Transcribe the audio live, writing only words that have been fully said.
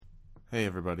Hey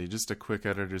everybody, just a quick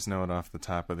editor's note off the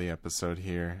top of the episode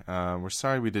here. We're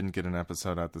sorry we didn't get an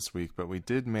episode out this week, but we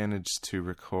did manage to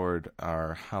record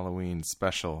our Halloween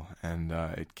special, and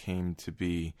it came to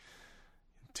be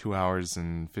 2 hours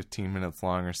and 15 minutes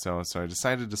long or so, so I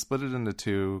decided to split it into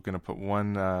two. We're going to put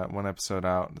one episode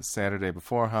out the Saturday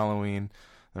before Halloween,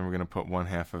 then we're going to put one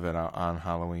half of it out on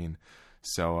Halloween.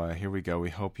 So here we go. We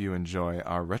hope you enjoy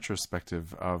our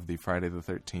retrospective of the Friday the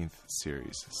 13th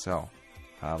series. So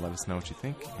let us know what you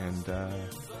think, and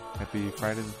happy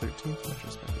Friday the 13th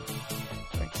retrospective.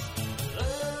 Thanks.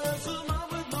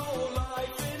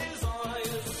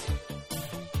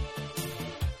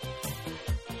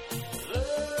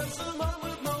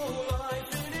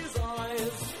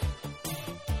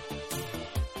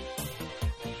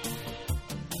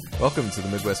 Welcome to the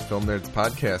Midwest Film Nerds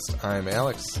podcast. I'm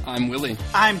Alex. I'm Willie.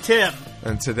 I'm Tim.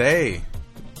 And today,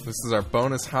 this is our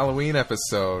bonus Halloween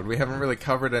episode. We haven't really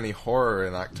covered any horror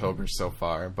in October so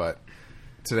far, but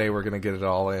today we're going to get it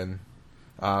all in.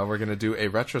 We're going to do a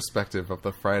retrospective of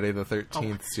the Friday the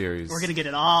 13th series. We're going to get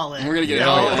it all in. We're going to get it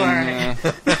all in.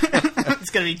 It's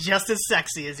going to be just as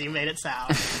sexy as you made it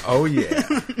sound. Oh, yeah.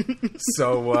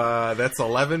 So that's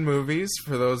 11 movies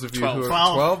for those of you 12. who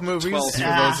are... 12 movies 12. for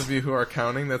those of you who are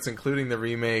counting. That's including the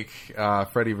remake,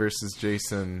 Freddy vs.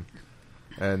 Jason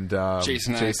and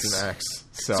Jason X.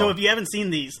 So if you haven't seen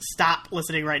these, stop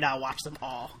listening right now. Watch them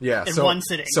all in one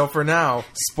sitting. So for now,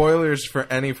 spoilers for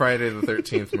any Friday the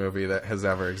 13th movie that has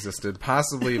ever existed.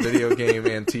 Possibly video game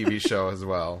and TV show as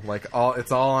well.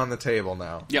 It's all on the table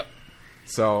now. Yep.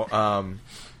 So,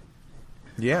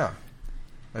 yeah.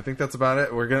 I think that's about it.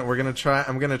 I'm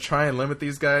gonna try and limit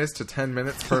these guys to 10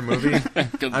 minutes per movie.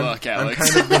 Good luck,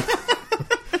 Alex.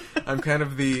 I'm kind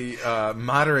of the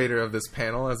moderator of this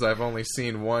panel, as I've only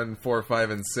seen 1, 4, 5,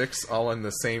 and 6 all in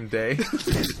the same day.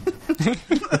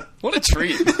 What a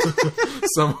treat.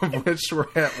 Some of which were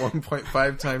at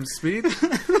 1.5 times speed.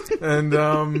 And,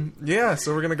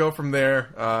 so we're going to go from there.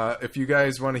 If you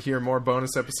guys want to hear more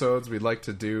bonus episodes, I would like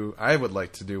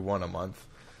to do one a month.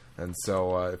 And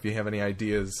so if you have any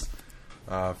ideas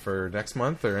for next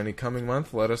month or any coming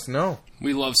month, let us know.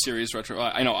 We love series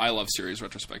I know I love series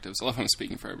retrospectives. I love how I'm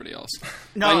speaking for everybody else.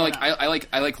 No,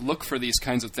 I look for these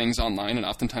kinds of things online, and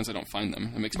oftentimes I don't find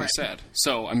them. It makes me sad.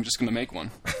 So I'm just going to make one.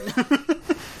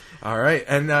 All right.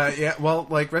 And,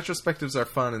 retrospectives are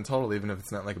fun in total, even if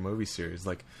it's not like a movie series.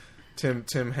 Like,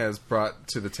 Tim has brought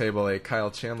to the table a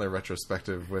Kyle Chandler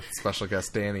retrospective with special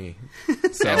guest Danny.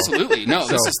 So, Absolutely. No,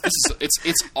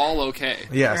 it's all okay.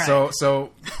 Yeah, right. so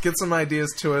get some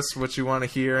ideas to us, what you want to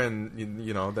hear, and,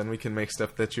 then we can make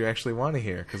stuff that you actually want to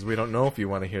hear, because we don't know if you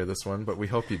want to hear this one, but we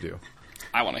hope you do.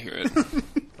 I want to hear it.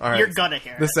 All right. You're gonna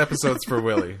hear This episode's for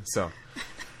Willie, so.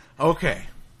 Okay,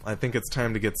 I think it's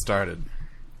time to get started.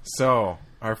 So,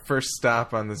 our first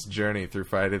stop on this journey through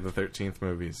Friday the 13th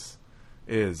movies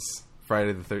is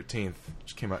Friday the 13th,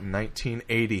 which came out in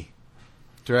 1980,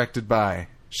 directed by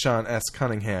Sean S.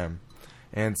 Cunningham,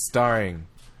 and starring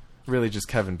really just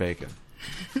Kevin Bacon.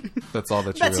 That's all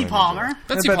that you Betsy really Palmer. need to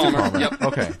know. Betsy And Palmer. Yep.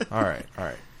 Okay, all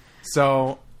right.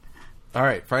 So, all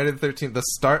right, Friday the 13th, the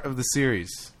start of the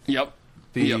series. Yep.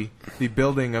 The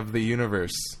building of the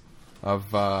universe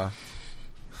of...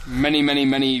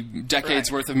 many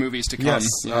decades worth of movies to come. Yes,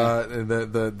 Yeah.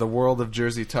 the world of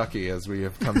Jersey Tucky, as we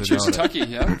have come to know Jersey it. Tucky,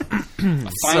 yeah.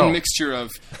 A fine mixture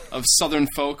of southern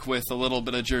folk with a little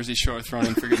bit of Jersey Shore thrown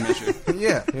in for good measure.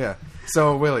 Yeah.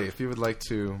 So, Willie, if you would like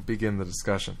to begin the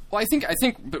discussion. Well, I think,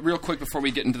 but real quick before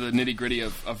we get into the nitty gritty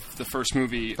of the first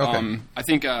movie, Okay. I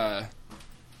think,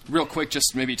 real quick,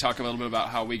 just maybe talk a little bit about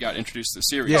how we got introduced to the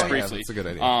series briefly. Yeah, that's a good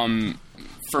idea.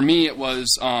 For me, it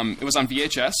was on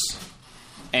VHS.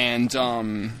 And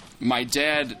my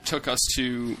dad took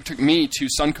me to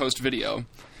Suncoast Video,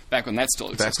 back when that still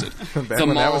existed. Back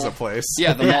when that was a place.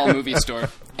 Yeah, the mall movie store.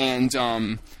 And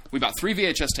we bought 3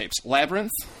 VHS tapes.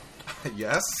 Labyrinth,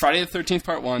 Yes? Friday the 13th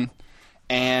Part 1,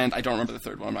 and I don't remember the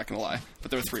third one, I'm not going to lie.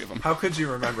 But there were 3 of them. How could you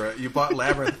remember it? You bought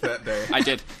Labyrinth that day. I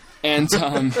did. And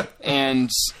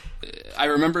I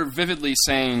remember vividly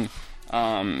saying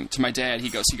to my dad, he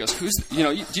goes, do you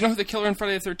know who the killer in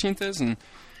Friday the 13th is? And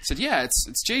I said, yeah,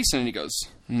 it's Jason. And he goes,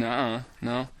 no.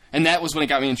 And that was when it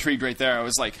got me intrigued right there. I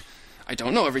was like, I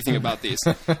don't know everything about these,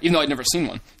 even though I'd never seen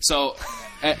one. So,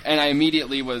 and I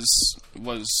immediately was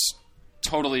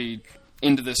totally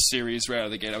into this series right out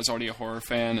of the gate. I was already a horror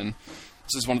fan, and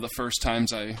this is one of the first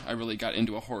times I really got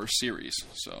into a horror series.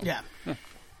 So Yeah.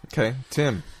 Okay,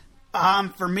 Tim.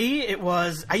 For me, it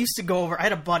was... I used to go over... I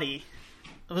had a buddy.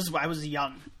 I was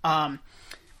young.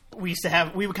 We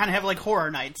would kind of have like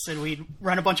horror nights, and we'd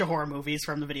rent a bunch of horror movies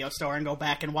from the video store and go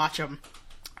back and watch them.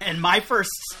 And my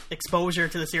first exposure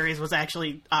to the series was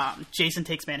actually Jason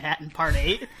Takes Manhattan Part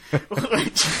 8,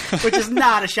 which is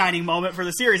not a shining moment for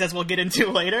the series, as we'll get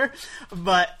into later.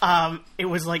 But it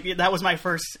was like, that was my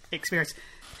first experience.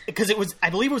 Because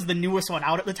I believe it was the newest one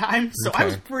out at the time. So I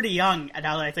was pretty young,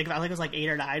 now that I think about it. I think it was like 8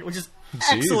 or 9, which is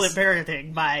excellent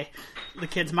parenting by the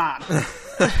kid's mom.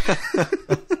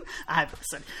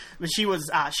 But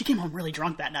she came home really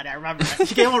drunk that night. I remember that.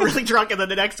 She came home really drunk, and then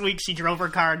the next week she drove her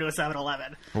car into a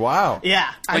 7-Eleven. Wow.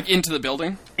 Yeah. Into the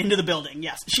building? Into the building,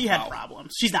 yes. She had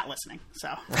problems. She's not listening, so.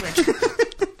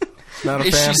 Not a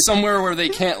Is fan? she somewhere where they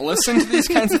can't listen to these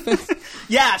kinds of things?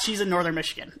 Yeah, she's in northern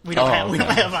Michigan. We don't have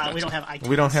iTunes.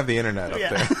 We don't have the internet up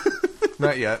there.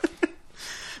 Not yet.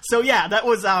 So yeah, that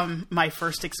was my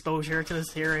first exposure to the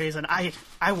series, and I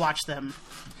watched them.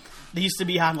 They used to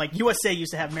be on, like, USA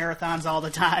used to have marathons all the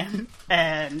time,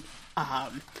 and I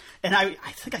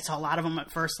think I saw a lot of them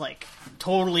at first, like,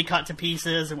 totally cut to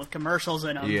pieces and with commercials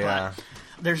in them. Yeah. But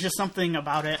there's just something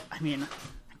about it. I mean,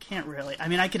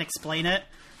 I can explain it,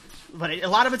 but a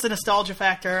lot of it's a nostalgia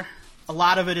factor. A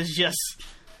lot of it is just,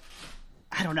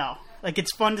 I don't know. Like,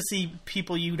 it's fun to see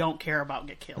people you don't care about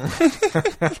get killed.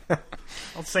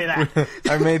 I'll say that.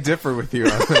 I may differ with you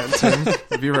on that, Tim,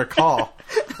 if you recall.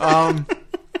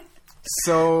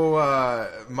 So,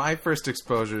 my first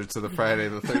exposure to the Friday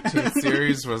the 13th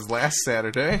series was last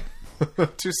Saturday.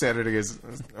 2 Saturdays.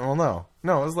 Well, no,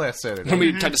 it was last Saturday. When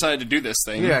we decided to do this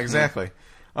thing. Yeah, exactly.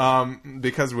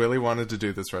 Because Willie wanted to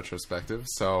do this retrospective,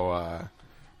 so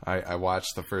I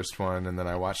watched the first one, and then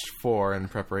I watched 4 in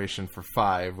preparation for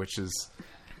 5, which is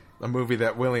a movie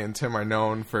that Willie and Tim are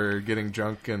known for getting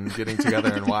drunk and getting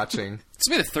together and watching. This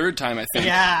will be the 3rd time, I think.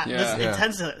 Yeah. It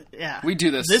tends to, We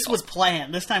do this. This was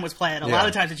planned. This time was planned. A lot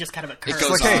of times it just kind of occurs. It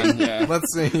goes It's like, on, hey,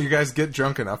 let's see you guys get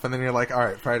drunk enough, and then you're like, all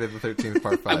right, Friday the 13th,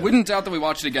 part 5. I wouldn't doubt that we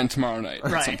watch it again tomorrow night.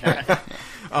 Right.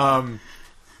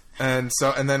 And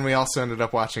then we also ended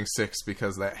up watching 6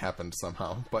 because that happened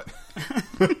somehow. But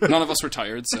None of us were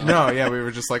tired, so. no, yeah, we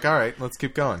were just like, all right, let's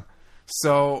keep going.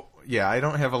 So, yeah, I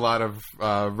don't have a lot of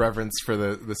reverence for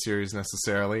the series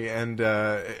necessarily, and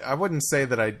I wouldn't say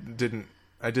that I didn't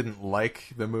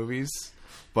like the movies,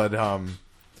 but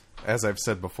as I've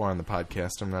said before on the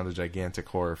podcast, I'm not a gigantic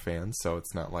horror fan, so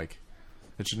it's not like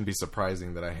it shouldn't be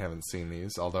surprising that I haven't seen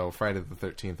these. Although Friday the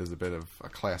 13th is a bit of a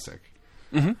classic.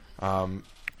 Mm-hmm.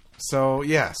 So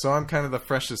I'm kind of the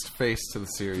freshest face to the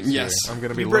series. Yes, here. I'm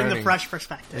going to be You bring learning the fresh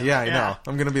perspective. Yeah, I know.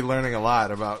 I'm going to be learning a lot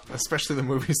about, especially the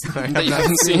movies that I have That you not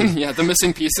haven't seen? Yeah, the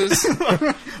missing pieces.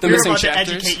 The We're missing about chapters.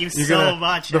 to educate you You're so gonna,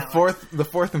 much. The Alan.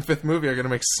 fourth and fifth movie are going to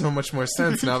make so much more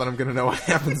sense now that I'm going to know what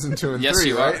happens in 2 and Yes, 3.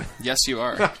 you right? are. Yes, you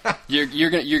are.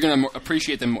 You're gonna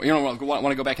appreciate them more. You don't want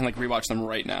to go back and like rewatch them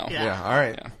right now. Yeah. Yeah. All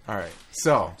right. Yeah. All right.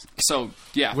 So So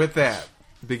yeah. with that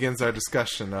begins our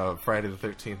discussion of Friday the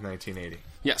 13th, 1980.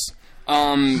 Yes.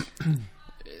 The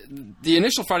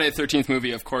initial Friday the 13th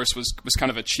movie, of course, was kind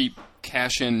of a cheap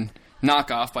cash-in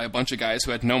knockoff by a bunch of guys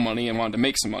who had no money and wanted to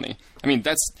make some money. I mean,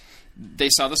 they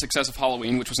saw the success of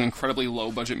Halloween, which was an incredibly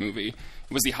low-budget movie.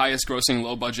 It was the highest-grossing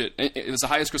low-budget. It was the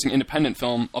highest-grossing independent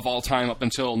film of all time up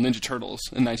until Ninja Turtles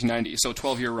in 1990. So a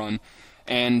 12-year run,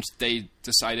 and they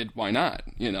decided why not,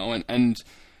 And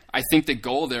I think the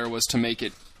goal there was to make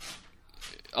it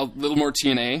a little more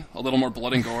TNA, a little more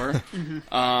blood and gore,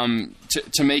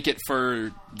 to make it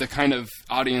for the kind of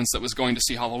audience that was going to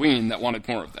see Halloween that wanted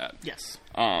more of that. Yes.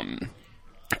 And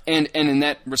in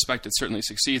that respect, it certainly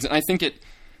succeeds. And I think it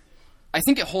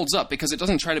holds up because it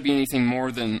doesn't try to be anything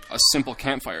more than a simple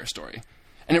campfire story.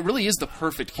 And it really is the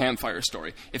perfect campfire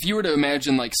story. If you were to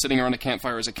imagine like sitting around a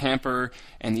campfire as a camper,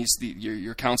 and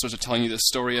your counselors are telling you this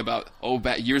story about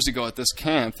back years ago at this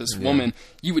camp, this woman,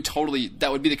 you would that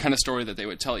would be the kind of story that they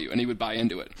would tell you, and you would buy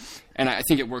into it. And I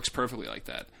think it works perfectly like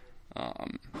that.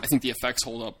 I think the effects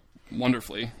hold up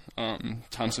wonderfully. Tom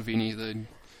Savini,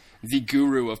 the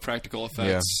guru of practical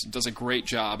effects, does a great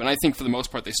job, and I think for the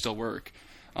most part they still work.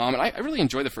 And I really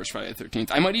enjoy the first Friday the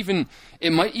 13th.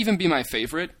 It might even be my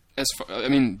favorite.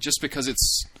 Just because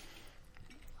it's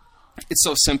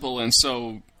so simple and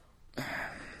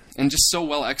just so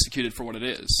well executed for what it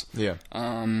is. Yeah.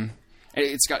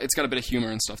 It's got a bit of humor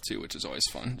and stuff too, which is always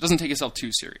fun. It doesn't take itself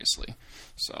too seriously.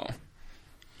 So,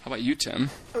 how about you, Tim?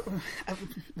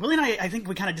 Willie and I think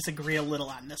we kind of disagree a little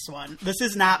on this one. This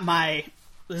is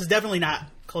definitely not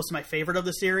close to my favorite of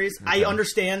the series. Okay. I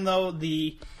understand though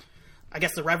the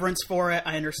reverence for it.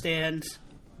 I understand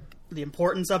the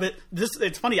importance of it.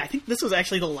 It's funny. I think this was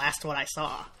actually the last one I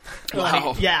saw.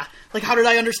 Wow. Yeah. Like, how did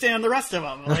I understand the rest of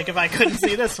them? Like, if I couldn't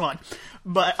see this one,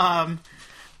 but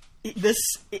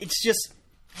it's just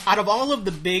out of all of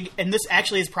the big, and this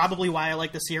actually is probably why I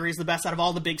like the series the best, out of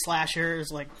all the big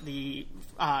slashers, like the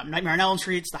Nightmare on Elm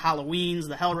Street, the Halloweens,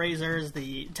 the Hellraisers,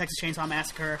 the Texas Chainsaw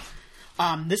Massacre,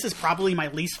 this is probably my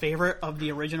least favorite of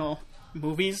the original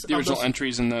movies. The original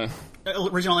entries in the...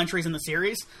 Original entries in the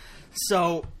series.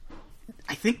 So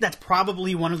I think that's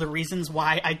probably one of the reasons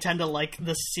why I tend to like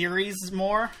the series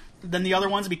more than the other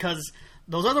ones, because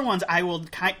those other ones I will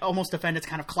almost defend as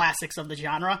kind of classics of the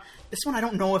genre. This one I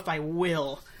don't know if I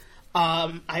will.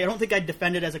 I don't think I'd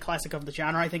defend it as a classic of the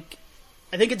genre. I think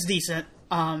it's decent,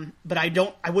 but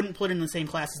I wouldn't put it in the same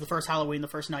class as the first Halloween, the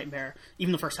first Nightmare,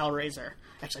 even the first Hellraiser.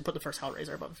 Actually, I put the first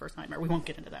Hellraiser above the first Nightmare. We won't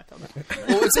get into that, though.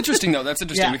 Well, it's interesting, though. That's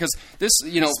interesting, because this,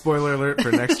 Spoiler alert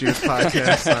for next year's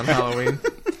podcast on Halloween.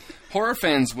 Horror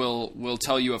fans will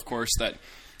tell you, of course, that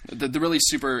the really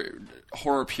super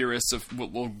horror purists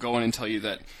will go in and tell you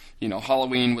that,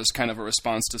 Halloween was kind of a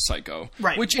response to Psycho.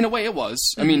 Right. Which, in a way, it was.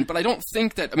 I mean, but I don't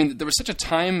think that... I mean, there was such a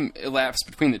time elapsed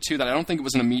between the two that I don't think it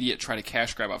was an immediate try to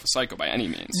cash grab off of Psycho by any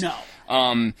means. No.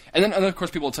 And then, of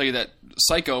course, people will tell you that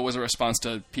Psycho was a response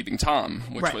to Peeping Tom,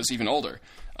 which was even older.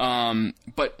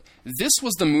 But this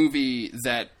was the movie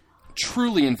that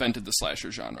truly invented the slasher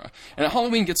genre. And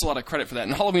Halloween gets a lot of credit for that.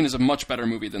 And Halloween is a much better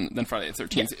movie than Friday the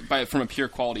 13th, from a pure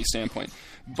quality standpoint.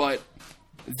 But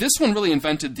this one really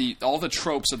invented all the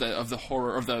tropes of the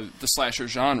horror of the slasher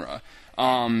genre.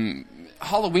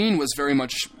 Halloween was very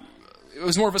much... It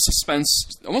was more of a suspense,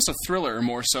 almost a thriller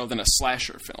more so than a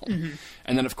slasher film. Mm-hmm.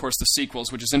 And then, of course, the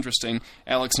sequels, which is interesting.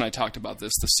 Alex and I talked about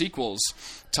this. The sequels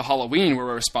to Halloween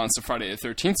were a response to Friday the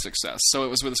 13th success. So it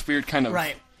was with this weird kind of...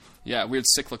 Right. Yeah, weird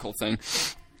cyclical thing.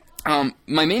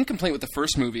 My main complaint with the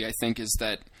first movie, I think, is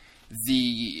that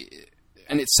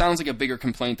and it sounds like a bigger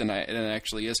complaint than it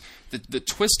actually is, the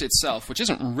twist itself, which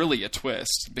isn't really a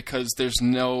twist, because there's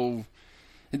no...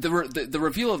 The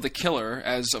reveal of the killer,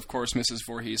 as, of course, Mrs.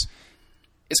 Voorhees,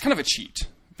 is kind of a cheat,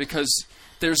 because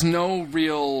there's no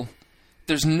real...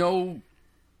 There's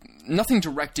nothing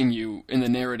directing you in the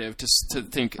narrative to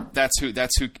think that's who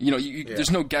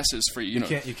there's no guesses for you.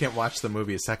 You can't watch the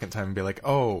movie a second time and be like,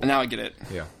 oh, and now I get it.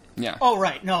 Yeah. Oh,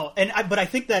 right. No, but I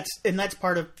think that's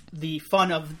part of the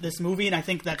fun of this movie, and I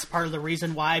think that's part of the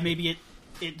reason why maybe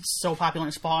it's so popular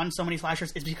and spawned so many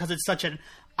slashers, is because it's such an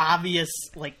obvious,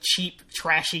 cheap,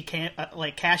 trashy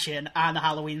cash in on the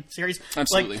Halloween series.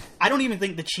 Absolutely. I don't even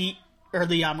think the cheat or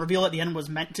the reveal at the end was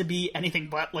meant to be anything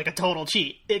but a total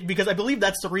cheat, because I believe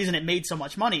that's the reason it made so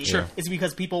much money. Sure. Is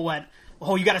because people went,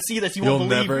 oh, you got to see this, you You'll won't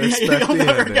believe. Never expect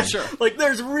the ending. Sure.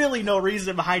 There's really no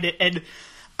reason behind it, and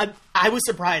I was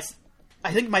surprised.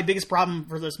 I think my biggest problem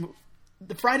for this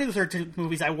the Friday the 13th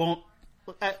movies, a lot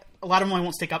of them I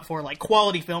won't stick up for,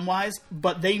 quality film wise,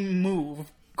 but they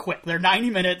move quick. They're 90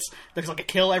 minutes. There's a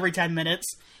kill every 10 minutes.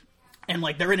 And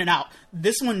they're in and out.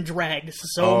 This one dragged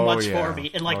so much for me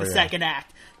in the second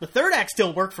act. The third act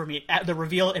still worked for me at the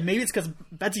reveal, and maybe it's because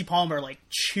Betsy Palmer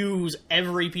chews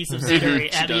every piece of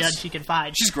scenery at the end she can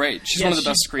find. She's great. She's one of the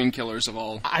best screen killers of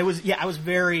all. I was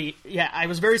very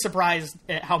surprised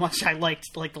at how much I liked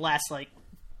the last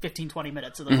 15-20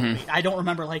 minutes of the movie. I don't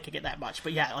remember liking it that much,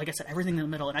 but like I said, everything in the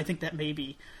middle, and I think that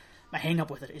maybe my hang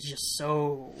up with it is just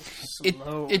so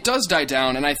slow. It does die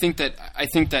down, and I think that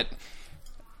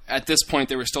at this point,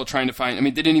 they were still trying to find... I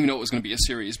mean, they didn't even know it was going to be a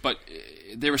series, but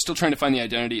they were still trying to find the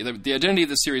identity. The identity of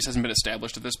the series hasn't been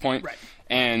established at this point. Right.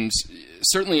 And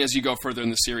certainly as you go further in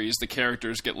the series, the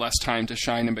characters get less time to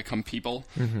shine and become people.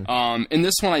 Mm-hmm. In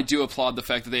this one, I do applaud the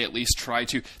fact that they at least try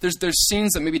to... There's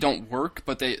scenes that maybe don't work,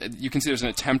 but you can see there's an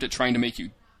attempt at trying to make you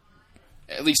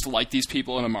at least like these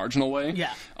people in a marginal way.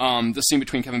 Yeah. The scene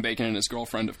between Kevin Bacon and his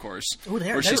girlfriend, of course. Ooh,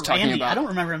 where she's talking about... I don't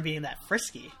remember him being that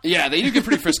frisky. Yeah, they do get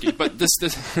pretty frisky. But the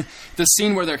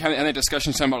scene where they're having that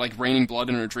discussion about raining blood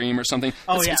in her dream or something.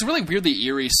 It's a really weirdly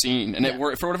eerie scene, and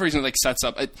for whatever reason it sets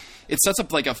up I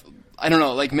don't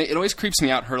know, it always creeps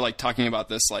me out, her talking about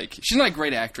this. She's not a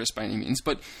great actress by any means,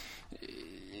 but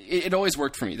it always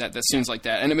worked for me, that scenes like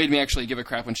that, and it made me actually give a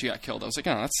crap when she got killed. I was like,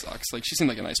 oh, that sucks. She seemed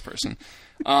like a nice person.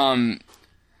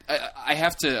 I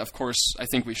have to, of course, I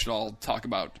think we should all talk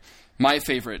about my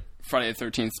favorite Friday the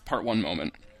 13th Part 1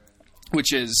 moment,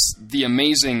 which is the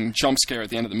amazing jump scare at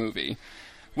the end of the movie,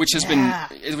 which has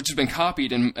been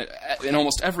copied in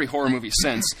almost every horror movie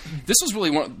since. This was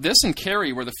really this and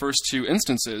Carrie were the first two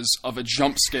instances of a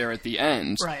jump scare at the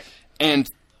end. Right. And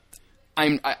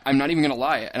I'm not even going to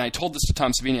lie, and I told this to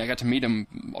Tom Savini. I got to meet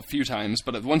him a few times,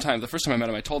 but at one time, the first time I met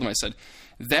him, I told him, I said,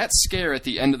 that scare at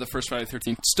the end of the first Friday the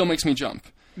 13th still makes me jump.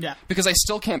 Yeah. Because I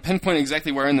still can't pinpoint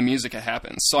exactly where in the music it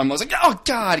happens. So I'm always like, oh,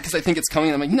 God, because I think it's coming.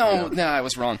 And I'm like, no, I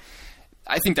was wrong.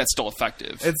 I think that's still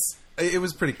effective. It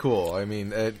was pretty cool. I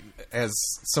mean, as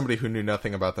somebody who knew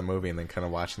nothing about the movie and then kind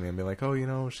of watching it and be like,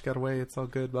 oh, she got away, it's all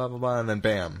good, blah, blah, blah, and then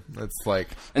bam. It's like...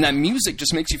 And that music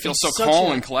just makes you feel so such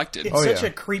calm and collected. It's such a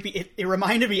creepy... It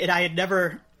reminded me, and I had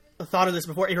never thought of this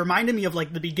before, it reminded me of,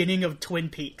 like, the beginning of Twin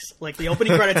Peaks. Like, the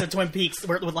opening credits of Twin Peaks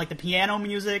with, like, the piano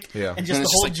music and just and the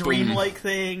whole just like, dreamlike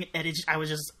thing. And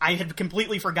I had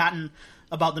completely forgotten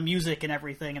about the music and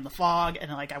everything and the fog,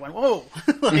 and like I went, whoa,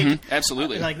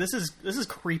 absolutely, like this is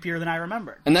creepier than I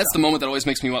remember. And that's the moment that always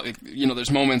makes me,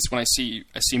 there's moments when I see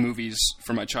movies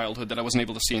from my childhood that I wasn't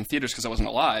able to see in theaters because I wasn't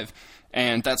alive,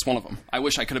 and that's one of them. I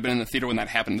wish I could have been in the theater when that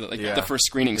happened, the first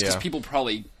screenings, because people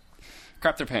probably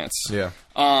crap their pants. Yeah.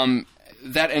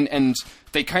 That and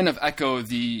they kind of echo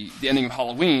the ending of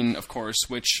Halloween, of course,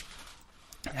 which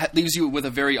leaves you with a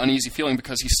very uneasy feeling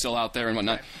because he's still out there and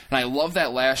whatnot. And I love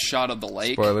that last shot of the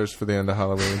lake. Spoilers for the end of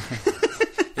Halloween.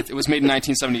 It was made in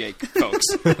 1978, folks.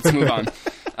 Let's move on.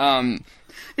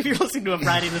 If you're listening to a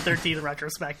Friday the 13th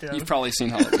retrospective, you've probably seen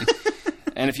Halloween.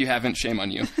 And if you haven't, shame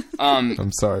on you.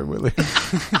 I'm sorry, Willie.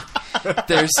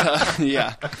 There's,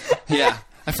 yeah.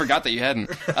 I forgot that you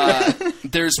hadn't.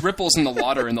 There's ripples in the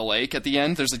water in the lake at the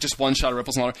end. There's just one shot of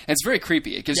ripples in the water. And it's very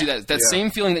creepy. It gives you that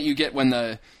same feeling that you get when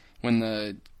the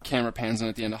camera pans in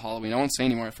at the end of Halloween. I won't say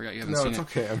anymore. I forgot you haven't seen it. No,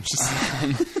 it's okay. I'm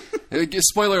just...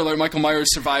 Spoiler alert, Michael Myers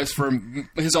survives for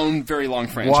his own very long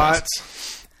franchise.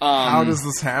 What? How does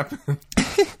this happen?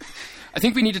 I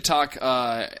think we need to talk,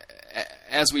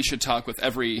 as we should talk with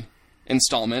every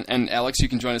installment, and Alex, you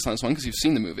can join us on this one because you've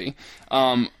seen the movie,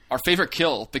 our favorite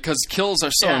kill, because kills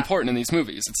are so important in these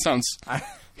movies. It sounds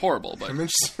horrible, but... I'm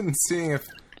interested in seeing if...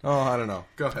 Oh, I don't know.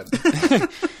 Go ahead.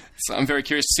 So I'm very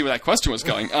curious to see where that question was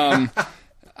going.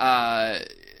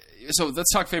 So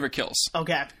let's talk favorite kills.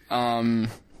 Okay.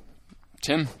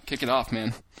 Tim, kick it off,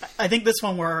 man. I think this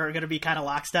one we're going to be kind of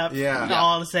lockstep. Yeah.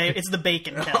 All the same. It's the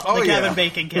Bacon kill. The Kevin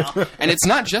Bacon kill. And it's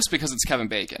not just because it's Kevin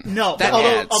Bacon. No,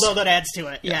 although that adds to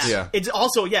it. Yes. Yeah. It's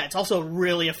also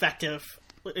really effective.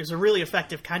 It's a really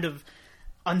effective kind of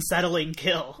unsettling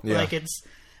kill. Yeah. Like it's...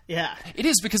 Yeah. It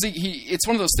is, because it's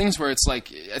one of those things where it's like,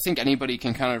 I think anybody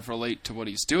can kind of relate to what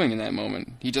he's doing in that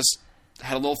moment. He just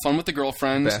had a little fun with the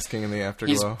girlfriend. Basking in the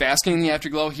afterglow. He's basking in the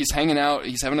afterglow. He's hanging out.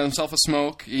 He's having himself a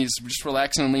smoke. He's just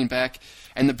relaxing and leaning back.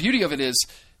 And the beauty of it is,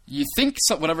 you think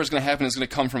whatever's going to happen is going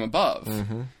to come from above.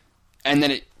 Mm-hmm. And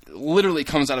then it literally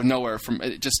comes out of nowhere from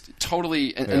it, just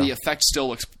totally, and the effect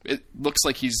still looks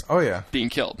like he's being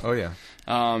killed. Oh, yeah.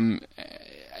 I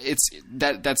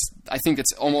think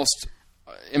it's almost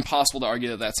impossible to argue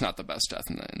that that's not the best death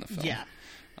in the film. Yeah.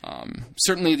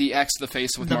 Certainly the axe to the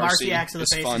face with Marcy. The axe to the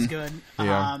face fun. is good.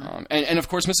 Yeah. And of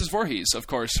course Mrs. Voorhees, of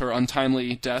course, her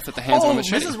untimely death at the hands of a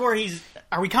machete. Mrs. Voorhees.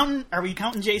 Are we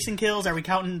counting Jason kills? Are we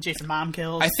counting Jason mom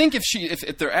kills? I think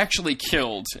if they're actually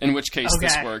killed, in which case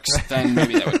this works, then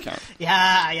maybe that would count.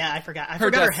 Yeah, I forgot. I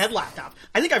forgot her head locked up.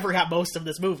 I think I forgot most of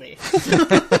this movie.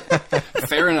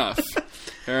 Fair enough.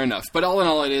 But all in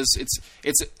all,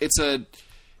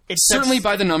 it's certainly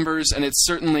by the numbers, and it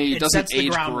certainly doesn't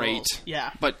age great. Rules.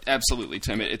 Yeah. But absolutely,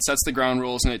 Tim. It sets the ground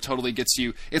rules, and it totally gets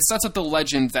you... It sets up the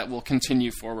legend that will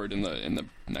continue forward in the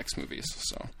next movies.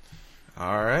 So,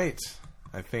 all right.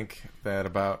 I think that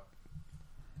about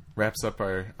wraps up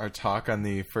our talk on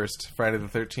the first Friday the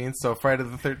 13th. So Friday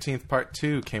the 13th Part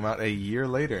 2 came out a year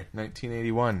later,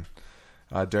 1981.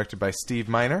 Directed by Steve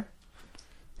Miner.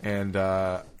 And,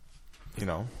 are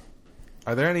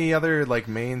there any other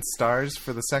main stars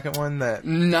for the second one that...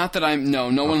 Not that no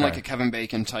one like a Kevin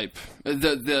Bacon type.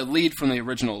 The lead from the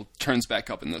original turns back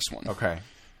up in this one. Okay.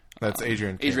 That's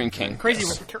Adrian King. Adrian King.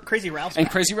 Crazy Ralph. And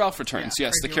Crazy Ralph returns,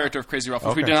 yes. The character of Crazy Ralph,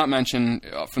 which we did not mention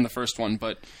from the first one,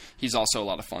 but he's also a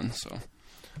lot of fun, so...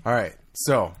 All right.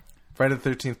 So, Friday the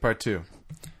 13th Part 2.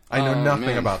 I know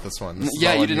nothing about this one.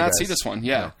 You did not see this one,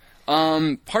 yeah.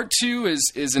 No. Part 2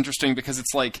 is interesting because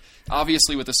it's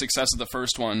obviously with the success of the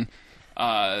first one...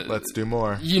 let's do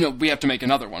more. We have to make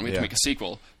another one. We have to make a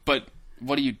sequel. But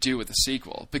what do you do with the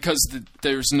sequel? Because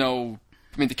there's no...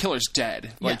 I mean, the killer's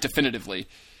dead, definitively.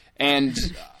 And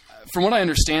from what I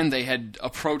understand, they had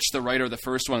approached the writer of the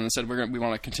first one and said, we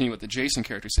want to continue with the Jason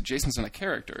character. He said, Jason's not a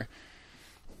character.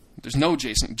 There's no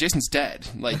Jason. Jason's dead.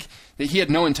 He had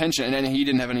no intention, and he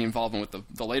didn't have any involvement with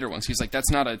the later ones. He's like,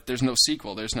 there's no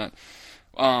sequel. There's not...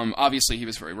 obviously, he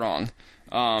was very wrong.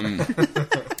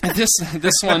 This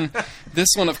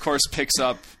one, of course, picks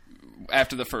up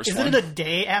after the first one. Is it a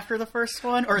day after the first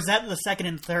one, or is that the second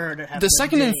and third? The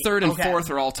second and third and fourth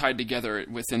are all tied together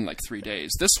within like 3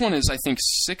 days. This one is, I think,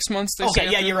 6 months. They say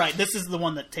yeah, after. you're right. This is the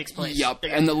one that takes place. Yep,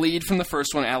 and the lead from the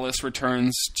first one, Alice,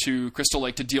 returns to Crystal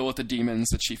Lake to deal with the demons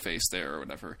that she faced there or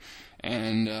whatever.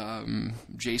 And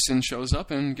Jason shows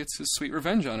up and gets his sweet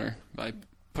revenge on her by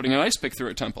putting an ice pick through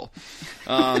a temple.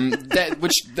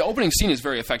 Which the opening scene is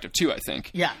very effective too, I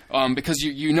think. Yeah. Because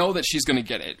you know that she's going to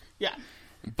get it. Yeah.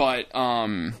 But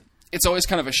it's always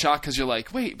kind of a shock because you're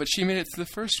like, wait, but she made it to the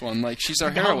first one. Like, she's our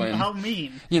heroine. How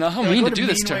mean. You know, how mean to do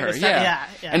this to her. Yeah.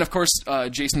 And of course,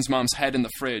 Jason's mom's head in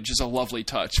the fridge is a lovely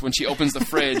touch. When she opens the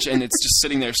fridge and it's just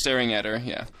sitting there staring at her.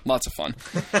 Yeah, lots of fun.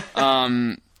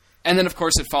 And then, of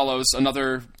course, it follows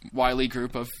another wily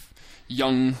group of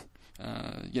young,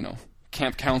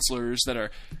 camp counselors that are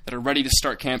ready to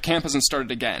start camp. Camp hasn't started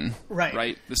again.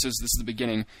 Right. This is the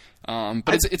beginning.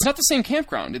 But it's not the same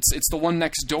campground. It's the one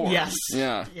next door. Yes.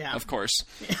 Yeah. Of course.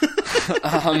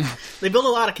 They build a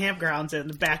lot of campgrounds in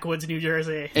the backwoods, New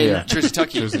Jersey. In Jersey,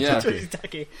 Tucky. Jersey,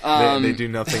 Tucky. They do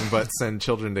nothing but send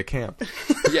children to camp.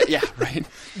 Yeah, right.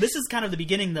 This is kind of the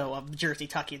beginning, though, of Jersey,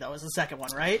 Tucky, though, is the second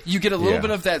one, right? You get a little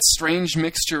bit of that strange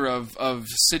mixture of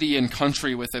city and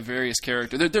country with the various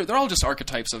characters. They're all just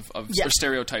archetypes of or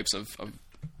stereotypes of I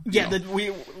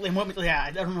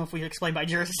don't know if we explained by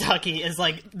Jersey, Tucky, is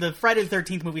like the Friday the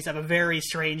 13th movies have a very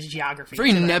strange geography.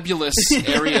 Very nebulous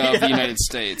area of the United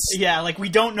States. Yeah, like we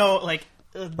don't know, like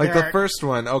the first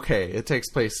one, it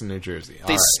takes place in New Jersey.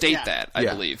 They state that, I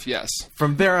believe, yes.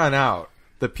 From there on out,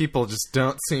 the people just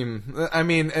don't seem... I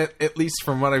mean, at least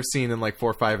from what I've seen in like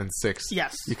 4, 5, and 6,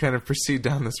 yes, you kind of proceed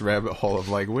down this rabbit hole of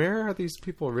like, where are these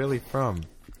people really from?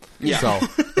 Yeah. So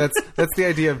that's the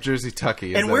idea of Jersey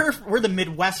Tucky. And we're the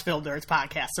Midwest Film Nerds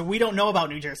podcast, so we don't know about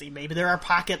New Jersey. Maybe there are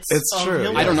pockets. It's true.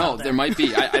 Of I don't know. There might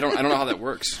be. I don't know how that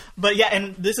works. But yeah,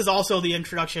 and this is also the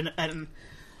introduction, and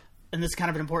this is kind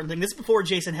of an important thing. This is before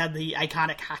Jason had the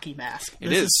iconic hockey mask.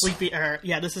 This is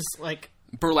this is like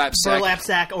burlap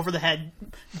sack over the head,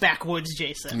 backwoods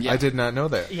Jason. Yeah. I did not know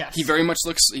that. Yes. He very much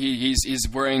looks. He's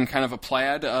wearing kind of a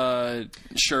plaid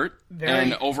shirt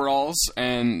and overalls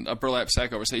and a burlap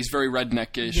sack over. So he's very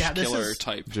redneckish killer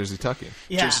type. Jersey Tucky.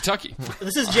 Yeah. Jersey Tucky.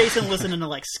 This is Jason listening to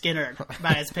like Skinner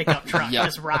by his pickup truck,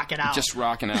 just rocking out.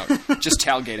 Just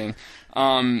tailgating.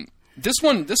 This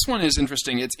one is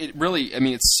interesting. It really. I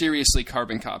mean, it seriously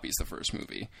carbon copies the first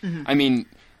movie. Mm-hmm. I mean,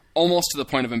 almost to the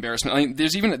point of embarrassment. I mean,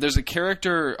 there's a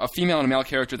character, a female and a male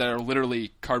character that are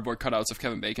literally cardboard cutouts of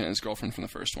Kevin Bacon and his girlfriend from the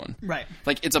first one. Right.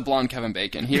 Like, it's a blonde Kevin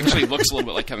Bacon. He actually looks a little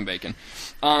bit like Kevin Bacon.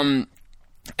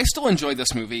 I still enjoy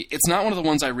this movie. It's not one of the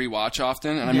ones I rewatch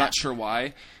often, and I'm not sure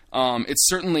why. It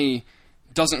certainly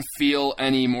doesn't feel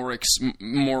any more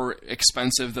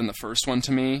expensive than the first one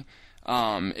to me.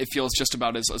 It feels just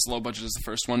about as low budget as the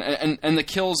first one. And the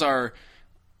kills are,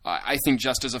 I think,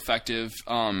 just as effective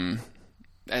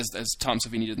as Tom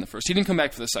Savini did in the first. He didn't come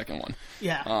back for the second one.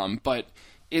 Yeah. But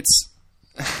it's...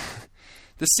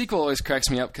 the sequel always cracks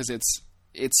me up because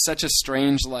it's such a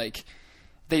strange, like...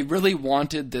 They really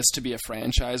wanted this to be a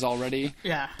franchise already.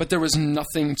 Yeah. But there was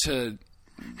nothing to...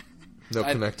 No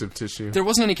connective tissue. There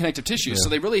wasn't any connective tissue, so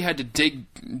they really had to dig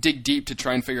deep to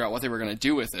try and figure out what they were going to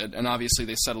do with it. And obviously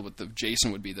they settled with the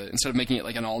Jason would be instead of making it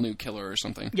like an all-new killer or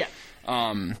something. Yeah.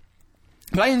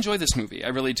 But I enjoy this movie. I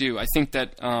really do. I think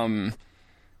that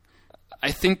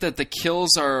the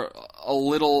kills are a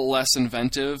little less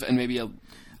inventive and maybe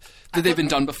they've been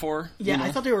done before. Yeah, you know?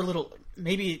 I thought they were a little...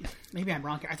 Maybe I'm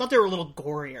wrong here. I thought they were a little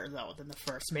gorier, though, than the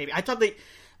first. Maybe. I thought they...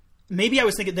 Maybe I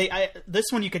was thinking... This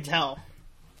one you could tell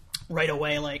right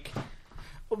away, like...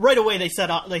 Right away they set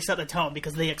the tone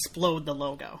because they explode the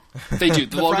logo. They do.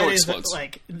 The logo Fridays,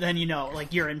 explodes. Then you know,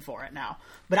 like, you're in for it now.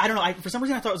 But I don't know. For some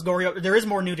reason I thought it was gory. There is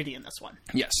more nudity in this one.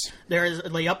 Yes. There is...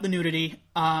 Lay up the nudity.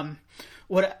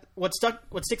 What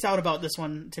sticks out about this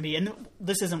one to me, and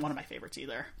this isn't one of my favorites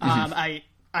either. Mm-hmm.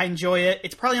 I enjoy it.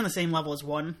 It's probably on the same level as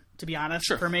one, to be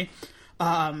honest, for me.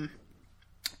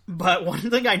 But one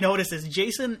thing I noticed is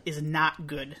Jason is not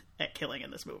good at killing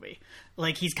in this movie.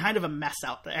 Like, he's kind of a mess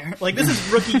out there. Like, this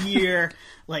is rookie year,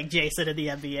 like, Jason in the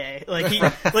NBA.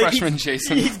 Like, freshman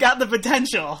Jason. He's got the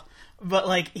potential, but,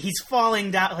 like, he's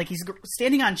falling down. Like, he's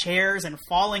standing on chairs and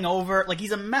falling over. Like,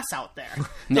 he's a mess out there.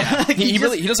 Yeah, he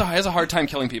has a hard time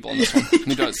killing people in this one.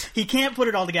 He does. He can't put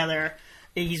it all together.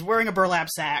 He's wearing a burlap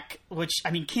sack, which,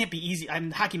 I mean, can't be easy. I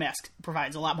mean, hockey mask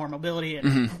provides a lot more mobility,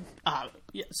 and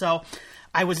so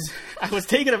I was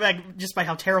taken aback just by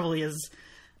how terrible he is.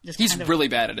 He's really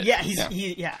bad at it.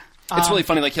 Yeah, It's really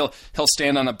funny. Like he'll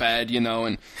stand on a bed,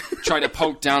 and try to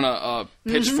poke down a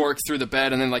pitchfork through the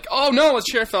bed, and then like, oh no, a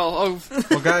chair fell. Oh,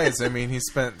 well, guys, I mean, he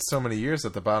spent so many years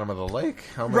at the bottom of the lake.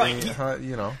 How many?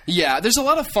 Right. Yeah, there's a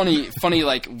lot of funny,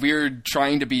 like weird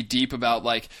trying to be deep about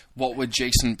like what would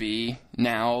Jason be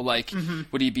now? Like,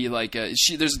 would he be like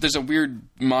There's a weird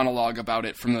monologue about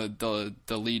it from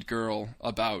the lead girl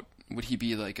about would he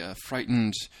be like a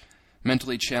frightened,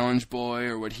 mentally challenged boy,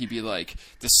 or would he be like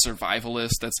this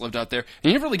survivalist that's lived out there?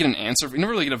 And you never really get an answer. You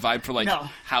never really get a vibe for like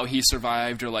how he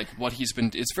survived or like what he's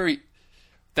been.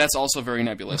 That's also very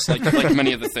nebulous, like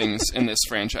many of the things in this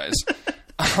franchise.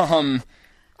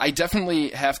 I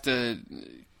definitely have to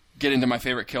get into my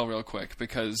favorite kill real quick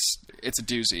because it's a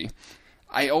doozy.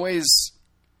 I always,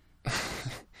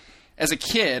 as a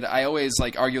kid,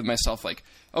 like argue with myself like,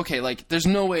 okay, like, there's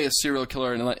no way a serial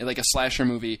killer in, like, a slasher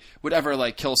movie would ever,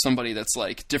 like, kill somebody that's,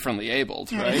 like, differently abled,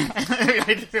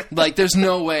 right? Like, there's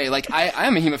no way. Like,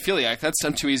 I'm a hemophiliac.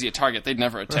 I'm too easy a target. They'd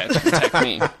never attack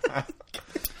me.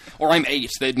 Or I'm 8.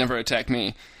 They'd never attack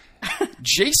me.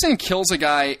 Jason kills a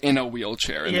guy in a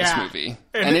wheelchair in this movie.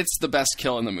 And it's the best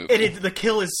kill in the movie. The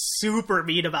kill is super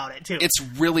mean about it, too. It's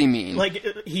really mean. Like,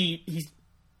 he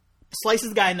slices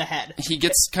the guy in the head. He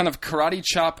gets kind of karate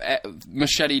chop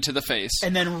machete to the face.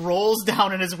 And then rolls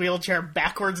down in his wheelchair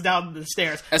backwards down the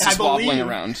stairs. As he's wobbling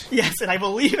around. Yes, and I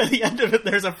believe at the end of it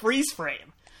there's a freeze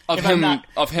frame. Of him in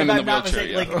the wheelchair,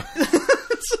 yeah.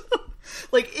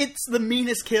 Like, it's the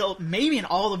meanest kill, maybe in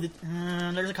all of the...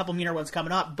 there's a couple meaner ones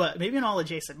coming up, but maybe in all the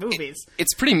Jason movies.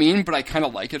 It's pretty mean, but I kind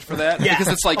of like it for that. Yeah.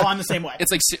 Because it's like... Oh, I'm the same way.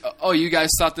 It's like, oh, you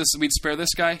guys thought we'd spare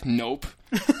this guy? Nope.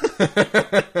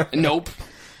 Nope.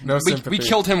 No sympathy. We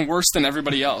killed him worse than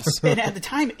everybody else. And at the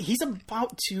time, he's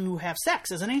about to have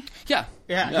sex, isn't he? Yeah.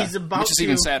 Yeah, he's about to... Which is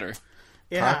even sadder.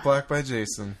 Yeah. Cock blocked by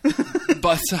Jason.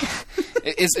 But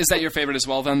is that your favorite as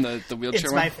well, then, the wheelchair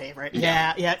it's one? It's my favorite.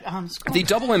 Yeah. The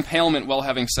double impalement while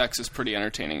having sex is pretty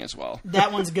entertaining as well.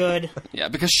 That one's good. Yeah,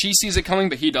 because she sees it coming,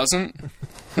 but he doesn't.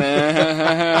 Sorry.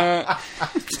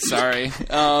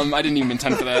 I didn't even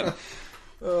intend for that.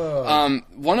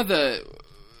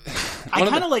 I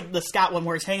kind of like the Scott one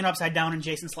where he's hanging upside down and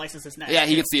Jason slices his neck. Yeah,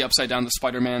 he gets the upside down, the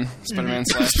Spider-Man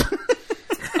slash.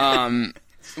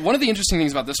 One of the interesting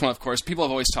things about this one, of course, people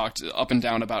have always talked up and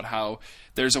down about how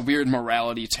there's a weird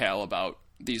morality tale about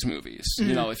these movies.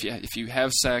 If you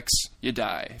have sex, you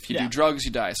die. If you do drugs,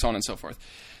 you die, so on and so forth.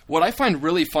 What I find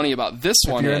really funny about this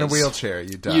one is... If you're in a wheelchair,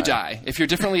 you die. You die. If you're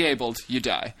differently abled, you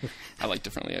die. I like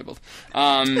differently abled.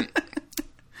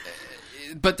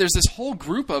 But there's this whole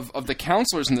group of the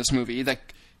counselors in this movie, that,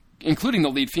 including the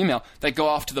lead female, that go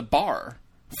off to the bar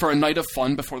for a night of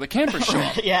fun before the campers show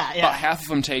up. Yeah. About half of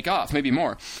them take off, maybe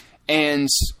more. And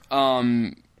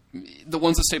the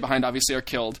ones that stay behind obviously are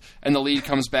killed, and the lead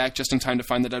comes back just in time to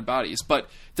find the dead bodies. But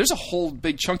there's a whole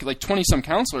big chunk, like 20-some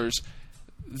counselors,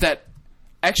 that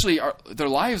actually their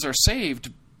lives are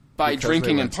saved by because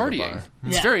drinking and partying.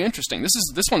 It's very interesting. This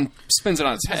one spins it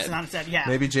on its head. Yeah.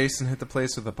 Maybe Jason hit the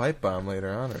place with a pipe bomb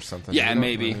later on or something. Yeah,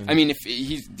 maybe. I mean, if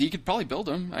he could probably build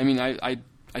them. I mean, I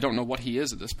don't know what he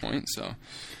is at this point, so...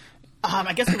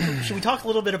 I guess, should we talk a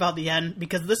little bit about the end?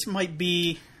 Because this might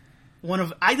be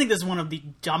I think this is one of the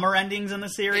dumber endings in the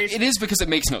series. It is because it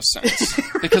makes no sense.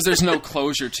 Because there's no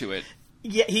closure to it.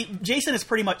 Yeah, Jason is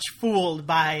pretty much fooled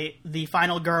by the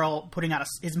final girl putting on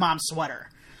his mom's sweater.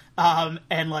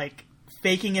 And, like,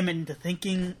 faking him into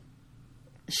thinking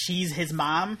she's his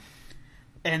mom.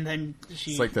 And then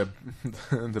she... It's like the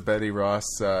Betty Ross...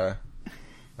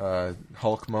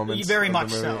 Hulk moments. Very much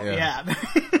so. Yeah.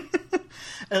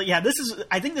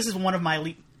 I think this is one of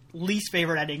my least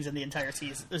favorite endings in the entire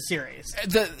series.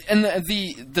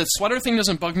 The sweater thing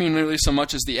doesn't bug me nearly so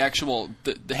much as the actual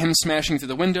the him smashing through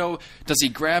the window. Does he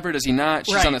grab her? Does he not?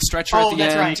 She's on a stretcher at the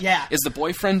end. Right, yeah. Is the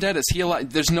boyfriend dead? Is he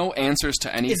alive? There's no answers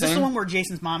to anything. Is this the one where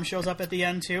Jason's mom shows up at the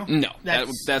end too? No,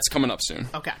 that's coming up soon.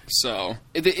 Okay. So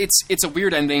it's a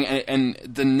weird ending, and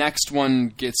the next one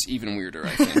gets even weirder,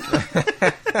 I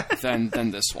think,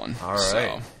 than this one. All right.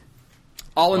 So,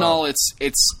 all in all, it's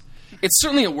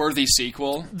certainly a worthy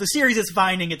sequel. The series is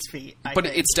finding its feet. But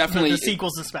it's definitely... The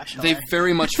sequels especially. They've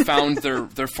very much found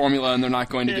their formula, and they're not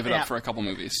going to give it up for a couple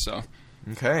movies. So,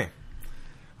 okay.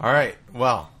 All right.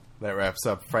 Well, that wraps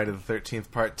up Friday the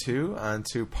 13th Part 2. On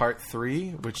to Part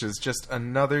 3, which is just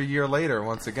another year later,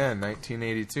 once again,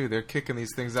 1982. They're kicking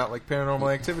these things out like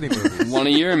Paranormal Activity movies. One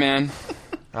a year, man.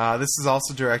 This is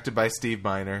also directed by Steve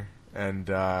Miner, and,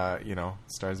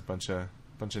 stars a bunch of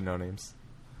no-names,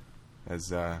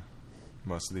 as...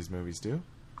 most of these movies do.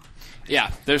 Yeah,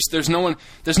 there's no one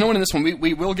in this one.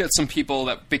 We will get some people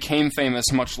that became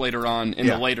famous much later on in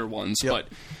the later ones, but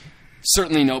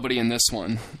certainly nobody in this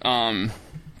one.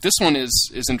 This one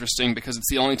is interesting because it's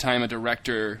the only time a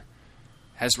director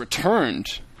has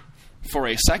returned for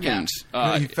a second.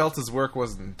 He felt his work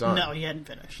wasn't done. No, he hadn't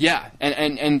finished. Yeah,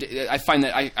 and I find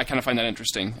that I kind of find that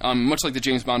interesting. Much like the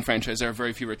James Bond franchise, there are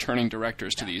very few returning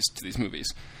directors to these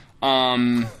movies.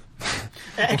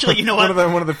 Actually, you know what?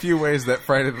 One of the few ways that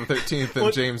Friday the 13th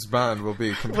and James Bond will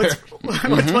be compared.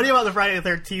 What's funny about the Friday the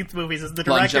 13th movies is the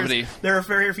directors. Longevity. There are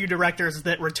very few directors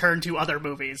that return to other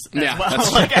movies as Yeah, well,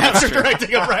 that's like true. after That's true.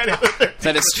 directing a Friday the 13th.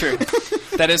 That is true.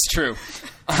 That is true.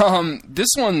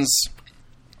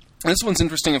 This one's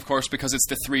interesting, of course, because it's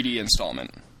the 3D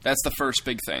installment. That's the first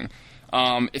big thing.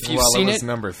 If you've seen it was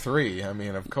number 3. I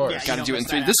mean, of course. Yeah, got to you do it in don't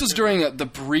 3. miss This that was after. during the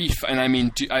brief, and I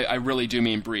mean, I really do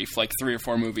mean brief, like 3 or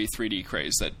 4 movie 3D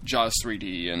craze, that Jaws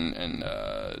 3D and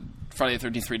Friday the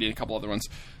 13th 3D and a couple other ones.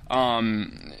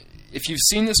 If you've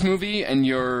seen this movie and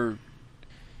you're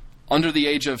under the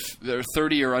age of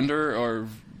 30 or under, or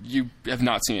you have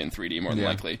not seen it in 3D, more than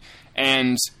likely.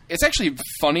 And it's actually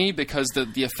funny because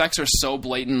the effects are so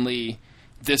blatantly,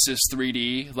 this is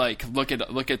 3D, like look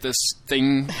at this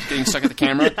thing getting stuck at the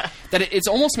camera, that it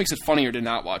almost makes it funnier to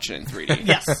not watch it in 3D.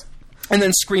 Yes. And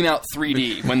then scream out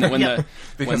 3D when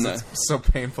Because it's so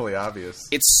painfully obvious.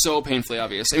 it's so painfully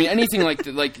obvious. I mean, anything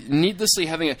like needlessly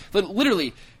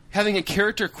literally having a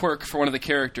character quirk for one of the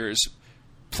characters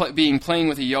playing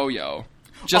with a yo-yo,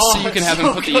 just so you can have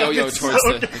him put the yo-yo towards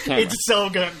the camera. It's so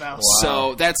good, though.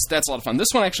 So that's a lot of fun. This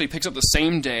one actually picks up the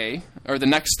same day, or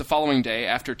the following day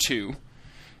after 2,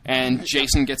 and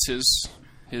Jason gets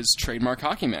his trademark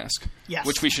hockey mask, Yes.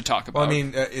 which we should talk about. Well, I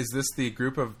mean, is this the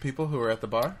group of people who are at the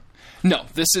bar? No,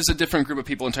 this is a different group of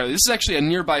people entirely. This is actually a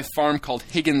nearby farm called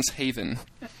Higgins Haven.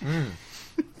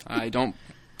 I don't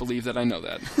believe that I know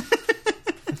that.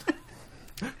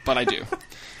 But I do.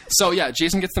 So, yeah,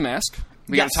 Jason gets the mask.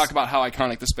 We got Yes. to talk about how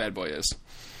iconic this bad boy is.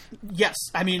 Yes,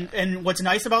 I mean, and what's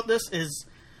nice about this is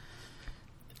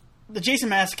the Jason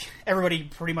mask. Everybody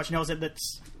pretty much knows it.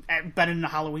 That's been in a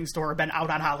Halloween store or been out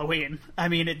on Halloween. I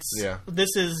mean,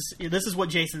 this is what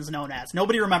Jason's known as.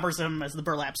 Nobody remembers him as the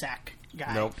burlap sack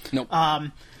guy. Nope.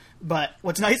 But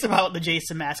what's nice about the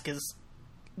Jason mask is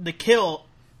the kill.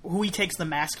 Who he takes the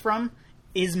mask from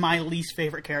is my least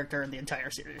favorite character in the entire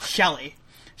series. Shelly.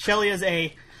 Shelly is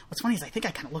what's funny is I think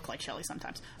I kind of look like Shelly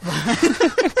sometimes.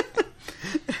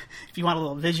 If you want a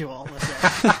little visual,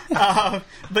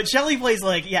 but Shelly plays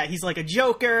he's like a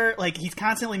joker, like he's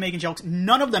constantly making jokes.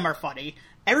 None of them are funny.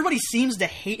 Everybody seems to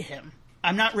hate him.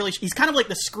 I'm not really. He's kind of like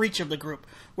the Screech of the group,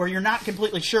 where you're not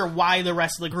completely sure why the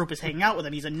rest of the group is hanging out with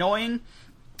him. He's annoying.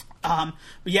 But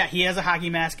yeah, he has a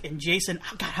hockey mask, and Jason.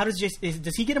 Oh God, how does Jason?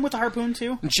 Does he get him with a harpoon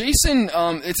too? Jason,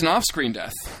 it's an off-screen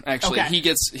death. Actually,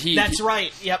 Okay. That's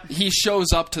right. Yep. He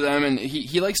shows up to them, and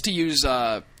he likes to use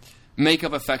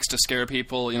makeup effects to scare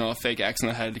people. A fake axe in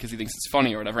the head because he thinks it's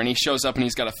funny or whatever. And he shows up and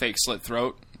he's got a fake slit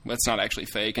throat. That's not actually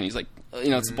fake, and he's like,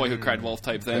 it's the Boy Who Cried Wolf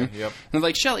type thing. Okay, yep. And they're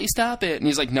like, Shelly, stop it! And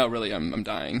he's like, no, really, I'm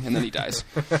dying. And then he dies.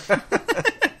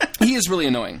 He is really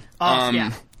annoying.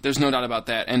 Yeah. There's no doubt about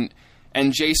that.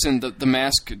 And Jason, the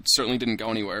mask certainly didn't go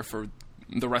anywhere for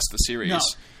the rest of the series.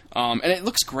 No. And it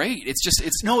looks great.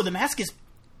 No, the mask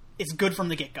is good from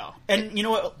the get-go. And you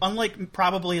know what? Unlike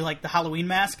probably like the Halloween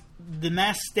mask, the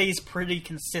mask stays pretty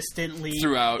consistently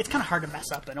throughout. It's kind of hard to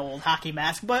mess up an old hockey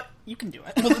mask, but you can do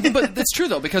it. But that's true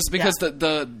though, because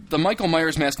the Michael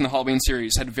Myers mask in the Halloween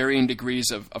series had varying degrees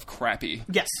of crappy.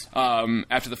 Yes.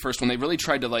 After the first one, they really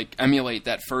tried to emulate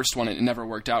that first one, and it never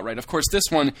worked out right. Of course, this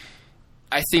one,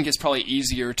 I think, is probably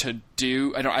easier to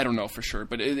do. I don't know for sure,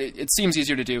 but it seems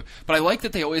easier to do. But I like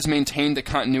that they always maintain the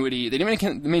continuity. They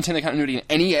didn't maintain the continuity in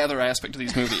any other aspect of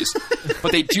these movies,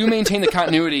 but they do maintain the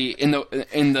continuity in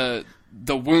the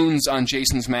wounds on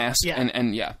Jason's mask,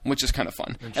 and which is kind of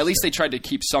fun. At least they tried to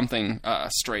keep something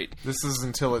straight. This is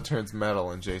until it turns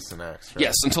metal and Jason X, right?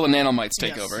 Yes, until the nanomites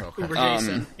take over. Okay. Uber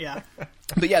Jason. Yeah.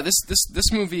 But yeah,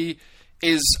 this movie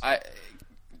is.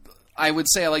 I would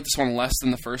say I like this one less than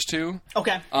the first two.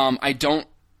 Okay.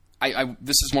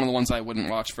 This is one of the ones I wouldn't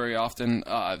watch very often.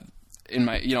 In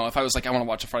my, if I was like, I want to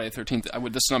watch a Friday the 13th,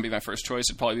 this would not be my first choice.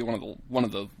 It'd probably be one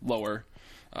of the lower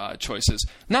choices.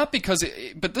 Not because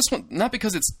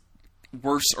it's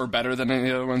worse or better than any of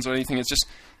the other ones or anything. It's just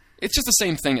the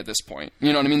same thing at this point.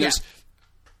 You know what I mean? Yeah.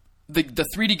 There's the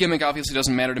 3D gimmick obviously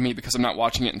doesn't matter to me because I'm not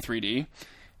watching it in 3D,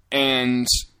 and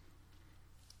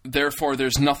therefore,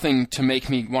 there's nothing to make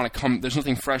me want to come. There's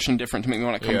nothing fresh and different to make me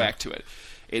want to come back to it.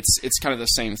 It's kind of the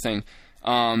same thing.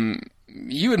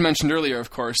 You had mentioned earlier,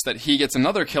 of course, that he gets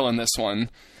another kill in this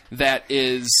one that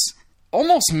is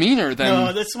almost meaner than.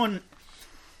 No, this one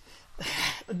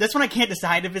I can't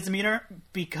decide if it's meaner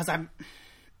because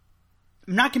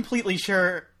not completely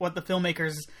sure what the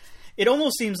filmmakers. It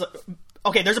almost seems like,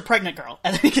 okay. There's a pregnant girl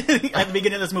at the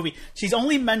beginning of this movie. She's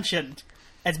only mentioned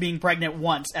as being pregnant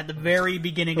once at the very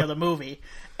beginning of the movie,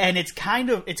 and it's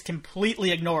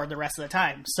completely ignored the rest of the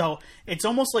time. So it's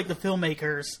almost like the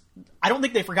filmmakers. I don't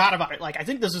think they forgot about it. Like, I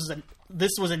think this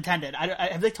was intended.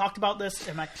 Have they talked about this?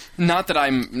 Not that I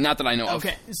know of.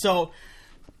 Okay, so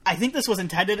I think this was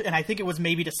intended, and I think it was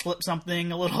maybe to slip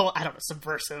something a little, I don't know,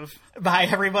 subversive by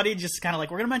everybody. Just kind of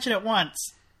like, we're going to mention it once,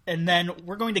 and then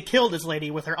we're going to kill this lady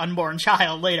with her unborn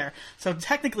child later. So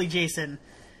technically, Jason,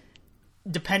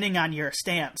 depending on your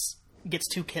stance, gets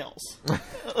 2 kills.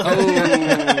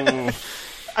 Oh.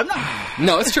 I'm not...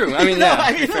 No, it's true. I mean,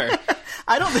 fair.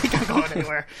 I don't think I'm going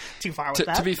anywhere too far with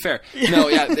that. To be fair. No,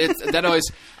 yeah, that always...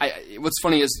 what's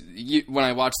funny is, when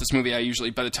I watch this movie, I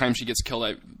usually, by the time she gets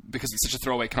killed, because it's such a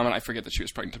throwaway comment, I forget that she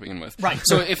was pregnant to begin with. Right.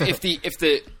 So if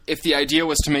the idea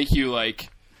was to make you, like,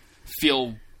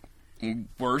 feel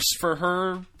worse for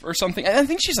her or something, and I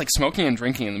think she's, like, smoking and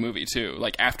drinking in the movie, too,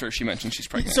 like, after she mentioned she's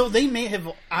pregnant. So they may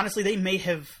have... Honestly, the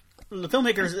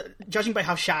filmmakers, judging by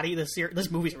how shoddy this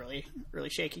movie's really, really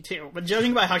shaky too. But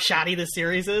judging by how shoddy this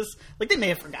series is, like, they may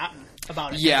have forgotten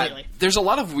about it. Yeah, completely. There's a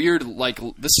lot of weird, like,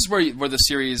 this is where the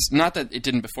series, not that it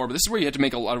didn't before, but this is where you had to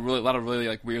make a lot of really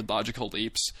like weird logical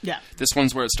leaps. Yeah, this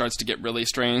one's where it starts to get really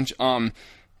strange.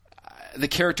 The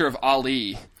character of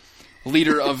Ali,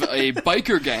 leader of a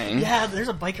biker gang. Yeah, there's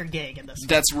a biker gang in this.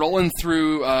 That's rolling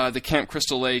through the Camp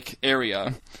Crystal Lake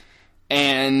area.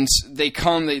 And they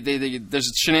come, there's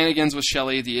shenanigans with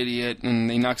Shelley, the idiot, and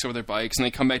they knocks over their bikes, and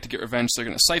they come back to get revenge. So they're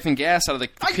going to siphon gas out of the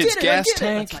kid's gas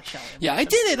tank. That's my Shelley. Yeah, I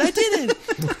did it.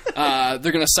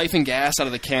 They're going to siphon gas out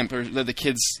of the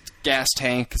kid's gas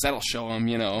tank, because that'll show them,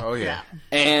 you know. Oh, yeah.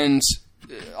 And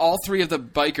all 3 of the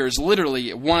bikers,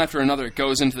 literally, one after another,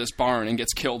 goes into this barn and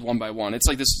gets killed one by one. It's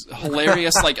like this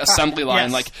hilarious, like, assembly line.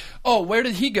 Yes. Like, oh, where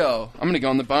did he go? I'm going to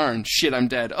go in the barn. Shit, I'm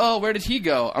dead. Oh, where did he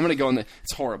go? I'm going to go in the...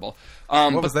 It's horrible.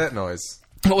 What was that noise?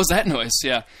 What was that noise?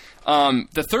 Yeah.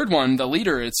 The third one, the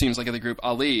leader, it seems like, of the group,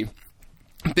 Ali,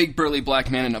 big burly black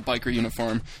man in a biker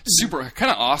uniform, super,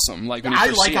 kind of awesome. Like, when you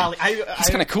first see him. Ali. He's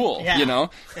kind of cool, yeah. you know,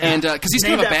 and because he's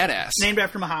kind of a badass. Named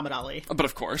after Muhammad Ali. But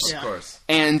of course, Yeah. Of course.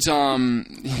 And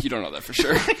you don't know that for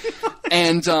sure.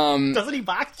 And doesn't he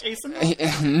box Jason?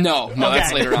 No, Okay.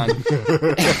 That's later on.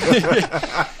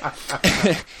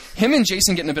 Him and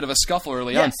Jason get in a bit of a scuffle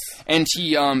early on, and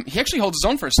he actually holds his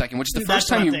own for a second, which is the first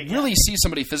time you really see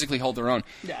somebody physically hold their own.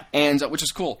 Yeah. And which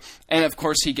is cool. And of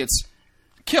course, he gets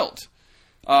killed.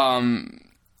 And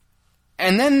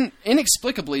then,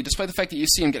 inexplicably, despite the fact that you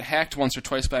see him get hacked once or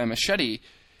twice by a machete,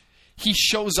 he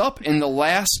shows up in the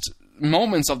last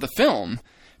moments of the film,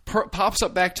 pops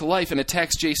up back to life, and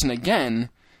attacks Jason again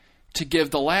to give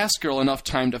the last girl enough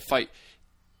time to fight.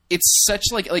 It's such,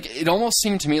 like it almost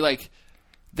seemed to me like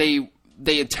they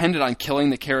intended on killing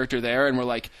the character there, and were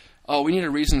like, oh, we need a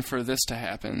reason for this to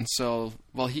happen, so,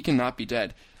 well, he cannot be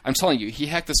dead. I'm telling you, he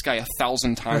hacked this guy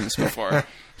 1,000 times before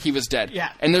he was dead.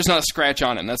 Yeah. And there's not a scratch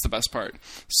on him. That's the best part.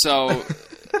 So,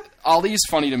 Ali's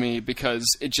funny to me because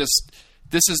it just...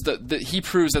 This is he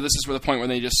proves that this is where the point where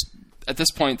they just... At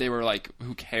this point, they were like,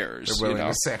 who cares? They're willing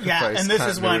to sacrifice and this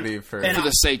is continuity when, for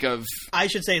the sake of... I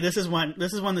should say, this is when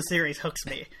the series hooks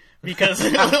me. Because,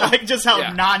 like, just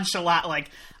how nonchalant,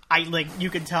 you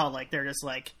can tell, like, they're just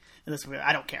like, this,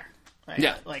 I don't care.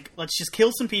 Like, let's just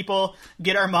kill some people,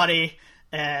 get our money,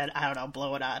 and, I don't know,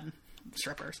 blow it on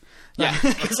strippers. Yeah.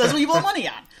 Because that's what you blow money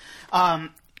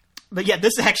on. But yeah,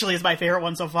 this actually is my favorite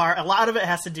one so far. A lot of it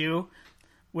has to do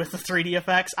with the 3D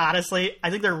effects, honestly. I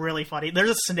think they're really funny. There's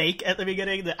a snake at the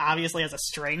beginning that obviously has a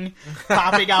string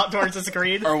popping out towards the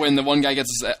screen. Or when the one guy gets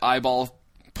his eyeball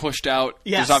pushed out,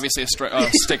 yes. there's obviously a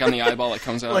stick on the eyeball that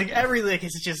comes out. Like, everything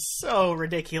is just so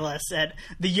ridiculous. And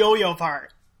the yo-yo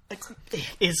part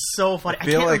is so funny. I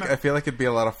feel like it'd be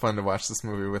a lot of fun to watch this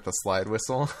movie with a slide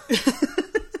whistle.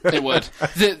 It would.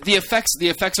 The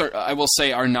effects are, I will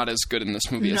say, are not as good in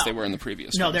this movie as they were in the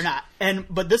previous No, ones. they're not.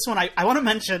 But this one, I want to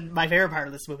mention my favorite part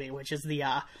of this movie, which is the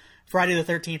Friday the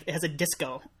 13th. It has a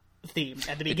disco theme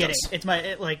at the beginning.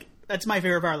 That's my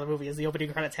favorite part of the movie. Is the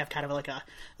opening credits have kind of like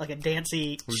a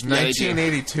dancey. It was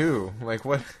 1982. Like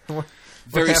what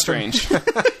Very strange.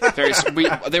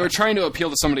 They were trying to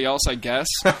appeal to somebody else, I guess.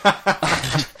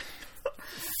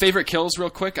 Favorite kills,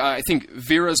 real quick. I think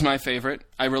Vera's my favorite.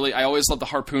 I always love the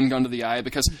harpoon gun to the eye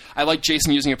because I like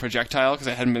Jason using a projectile because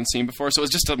it hadn't been seen before, so it was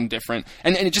just something different.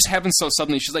 And it just happens so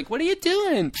suddenly. She's like, "What are you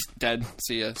doing?" Psst, dead.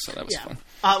 See ya. So that was fun.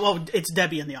 Well, it's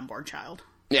Debbie and the unborn child.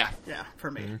 Yeah. Yeah, for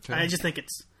me. Okay. I just think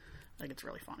it's think it's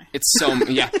really funny. It's so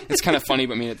it's kind of funny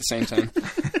but mean at the same time.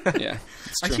 Yeah,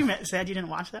 it's Aren't true. you sad you didn't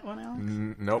watch that one, Alex?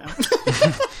 Nope.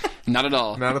 Not at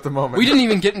all. Not at the moment. We didn't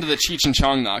even get into the Cheech and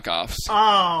Chong knockoffs.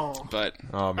 Oh, But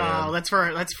Oh, man. oh, that's for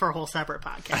a whole separate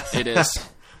podcast it is.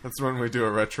 That's when we do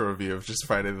a retro review of just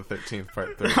Friday the 13th,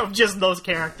 Part 3. of just those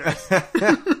characters.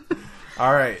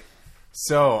 All right.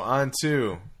 So, on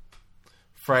to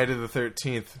Friday the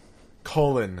 13th,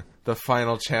 the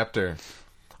final chapter.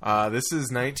 This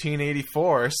is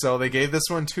 1984, so they gave this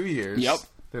one 2 years. Yep.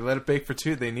 They let it bake for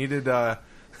 2. They needed,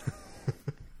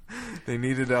 they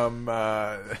needed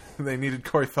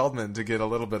Corey Feldman to get a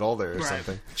little bit older or Right.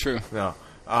 something. True. No.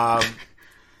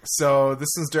 So this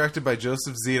one's directed by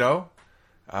Joseph Zito,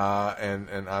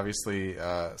 and obviously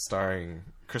starring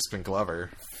Crispin Glover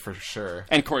for sure,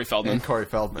 And Corey Feldman. and Corey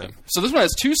Feldman. So this one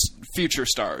has 2 future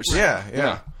stars.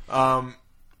 Yeah.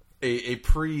 A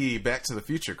pre Back to the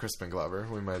Future Crispin Glover,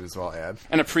 we might as well add.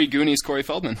 And a pre-Goonies Corey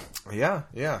Feldman.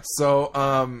 Yeah. So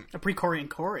A pre-Corey and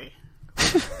Corey.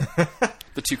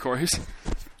 The 2 Coreys.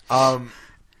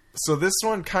 so this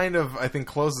one kind of, I think,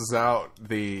 closes out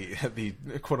the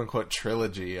quote unquote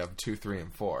trilogy of 2, 3,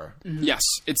 and 4. Yes,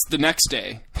 it's the next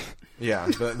day. Yeah,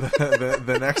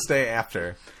 the next day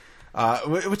after.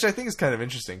 Which I think is kind of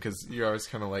interesting, because you're always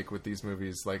kind of like, with these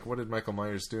movies, like, what did Michael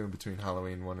Myers do in between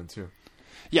Halloween 1 and 2?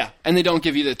 Yeah, and they don't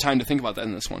give you the time to think about that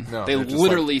in this one. No, they they're just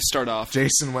literally start off.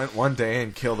 Jason went one day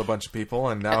and killed a bunch of people,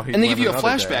 and now he And they give went you a another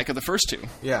flashback day. of the first 2.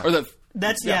 Yeah. Or the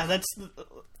That's that's.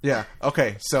 Yeah,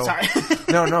 okay, so... Sorry.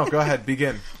 No, go ahead,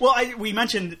 begin. Well, we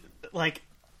mentioned, like,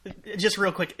 just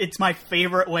real quick, it's my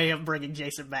favorite way of bringing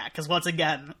Jason back, because once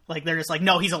again, like, they're just like,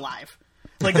 no, he's alive.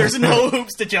 Like, there's no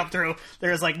hoops to jump through.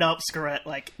 They're just like, nope, screw it.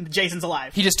 Like, Jason's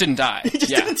alive. He just didn't die. He just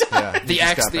didn't die. Yeah, he The just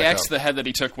axe got back to up. the head that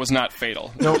he took was not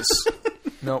fatal. Nope.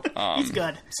 Nope. He's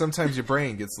good. Sometimes your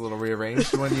brain gets a little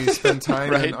rearranged when you spend time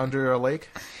Right. under a lake.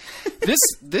 This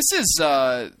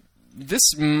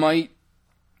might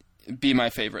be my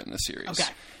favorite in the series. Okay.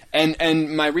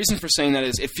 And my reason for saying that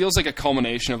is it feels like a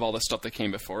culmination of all the stuff that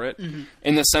came before it,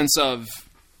 in the sense of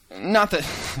not that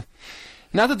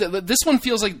this one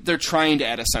feels like they're trying to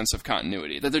add a sense of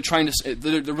continuity, that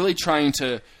they're really trying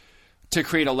to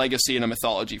create a legacy and a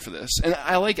mythology for this, and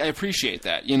I appreciate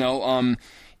that.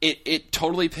 It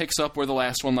totally picks up where the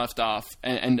last one left off,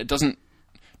 and it doesn't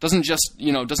just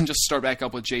start back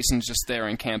up with Jason just there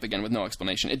in camp again with no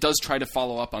explanation. It does try to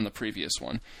follow up on the previous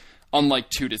one, unlike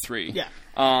 2 to 3. Yeah.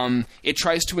 It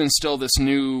tries to instill this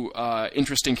new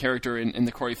interesting character in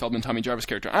the Corey Feldman Tommy Jarvis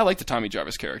character. I like the Tommy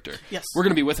Jarvis character. Yes. We're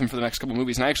going to be with him for the next couple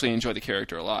movies, and I actually enjoy the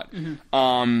character a lot.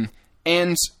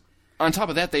 And on top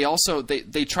of that, they also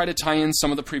they try to tie in some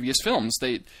of the previous films.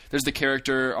 There's the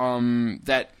character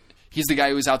that he's the guy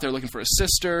who was out there looking for his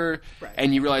sister, Right.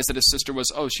 and you realize that his sister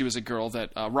she was a girl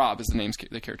that Rob is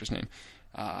the character's name.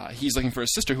 He's looking for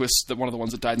his sister, who is one of the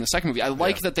ones that died in the second movie. I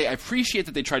appreciate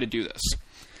that they try to do this.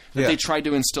 That they tried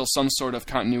to instill some sort of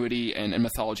continuity and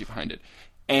mythology behind it.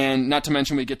 And not to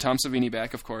mention, we get Tom Savini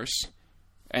back, of course.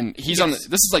 And he's on this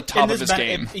is like top And of his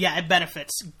game. It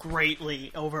benefits greatly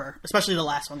over, especially the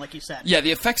last one, like you said. Yeah,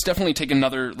 the effects definitely take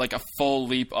another, like, a full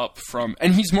leap up from...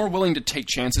 And he's more willing to take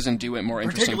chances and do it more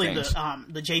interesting Particularly things.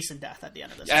 the Jason death at the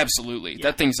end of this. Absolutely. Yeah.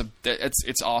 That thing's...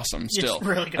 It's awesome, still. It's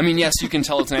really good. I mean, yes, you can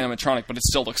tell it's an animatronic, but it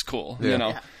still looks cool, Yeah. you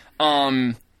know?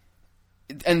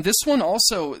 And this one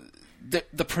also...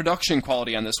 The production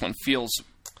quality on this one feels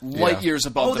light years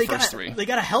above the first 3. They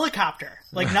got a helicopter.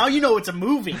 Like, now you know it's a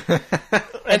movie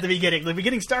at the beginning. The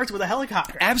beginning starts with a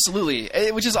helicopter. Absolutely,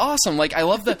 which is awesome. Like, I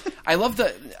love the.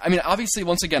 I mean, obviously,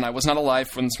 once again, I was not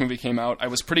alive when this movie came out. I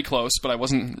was pretty close, but I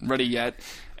wasn't ready yet.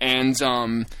 And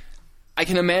I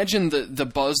can imagine the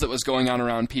buzz that was going on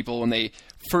around people when they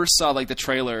first saw, like, the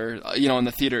trailer, in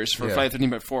the theaters for Friday the 13th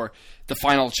before the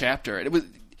final chapter. It was.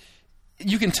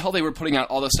 You can tell they were putting out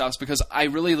all the stops because I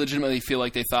really legitimately feel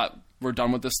like they thought, we're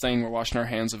done with this thing, we're washing our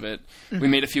hands of it, we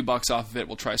made a few bucks off of it,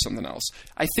 we'll try something else.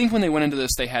 I think when they went into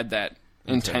this, they had that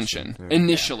intention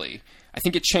initially. I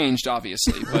think it changed,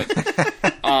 obviously,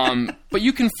 but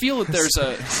you can feel that there's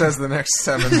a... Says the next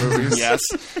 7 movies. Yes.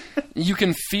 You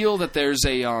can feel that there's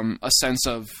a sense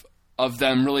of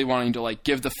them really wanting to, like,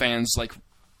 give the fans, like,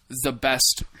 the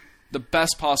best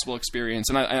possible experience,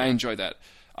 and I enjoy that.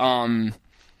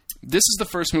 This is the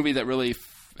first movie that really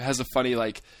has a funny,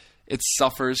 like, it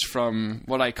suffers from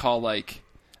what I call, like,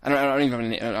 I don't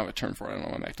even have a term for it. I don't know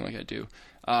why I'm acting like I do.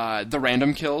 The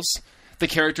random kills. The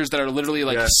characters that are literally,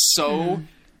 like, so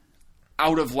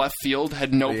out of left field,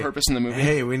 had no purpose in the movie.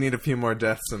 Hey, we need a few more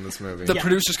deaths in this movie. The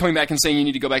producer's coming back and saying you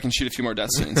need to go back and shoot a few more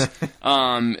death scenes.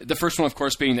 The first one, of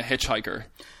course, being the hitchhiker.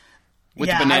 with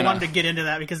yeah, the banana. I wanted to get into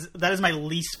that because that is my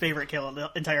least favorite kill in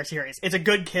the entire series. It's a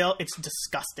good kill. It's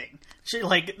disgusting.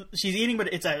 She's eating, but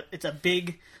it's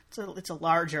a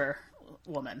larger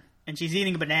woman, and she's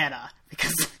eating a banana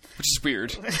because Which is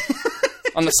weird.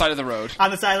 On the side of the road. on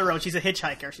the side of the road, she's a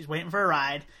hitchhiker. She's waiting for a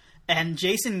ride, and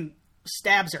Jason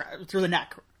stabs her through the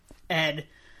neck, and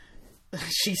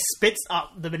she spits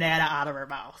up the banana out of her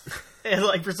mouth. And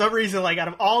like for some reason, like out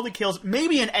of all the kills,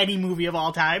 maybe in any movie of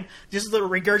all time, just the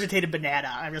regurgitated banana.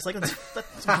 I'm just like, that's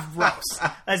gross.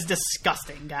 That's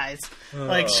disgusting, guys.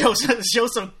 Like show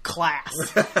some class.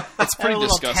 It's pretty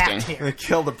disgusting. They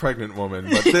killed a pregnant woman,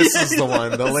 but this is the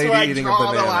one, the lady eating a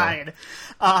draw banana.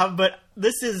 the line. But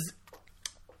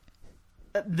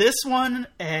this one,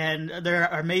 and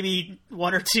there are maybe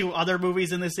one or two other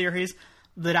movies in this series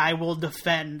that I will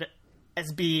defend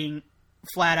as being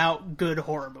flat out good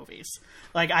horror movies.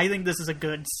 Like, I think this is a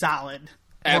good, solid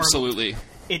horror Absolutely.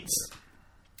 movie.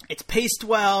 It's paced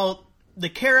well. The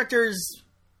characters,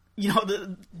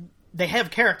 they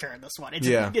have character in this one.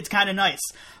 It's kind of nice.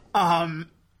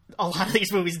 A lot of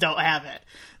these movies don't have it.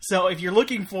 So if you're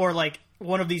looking for like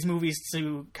one of these movies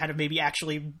to kind of maybe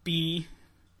actually be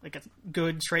like a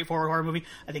good, straightforward horror movie,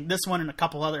 I think this one and a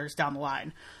couple others down the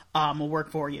line will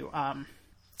work for you.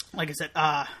 Like I said,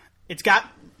 it's got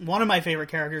one of my favorite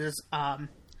characters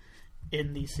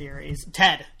in the series,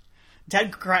 Ted.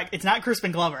 It's not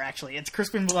Crispin Glover, actually. It's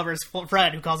Crispin Glover's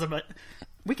friend who calls him a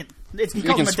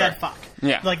dead fuck.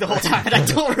 Yeah. Like the whole time. And I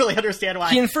don't really understand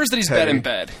why. He infers that he's bad in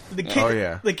bed. The kid,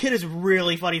 yeah. The kid is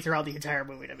really funny throughout the entire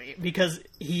movie to me because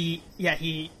he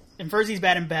infers he's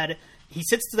bad in bed. He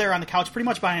sits there on the couch pretty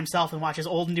much by himself and watches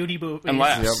old nudie movies And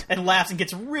laughs. Yep. and laughs and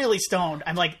gets really stoned.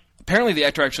 I'm like, Apparently, the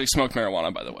actor actually smoked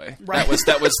marijuana. By the way, Right.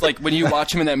 that was like when you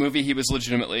watch him in that movie, he was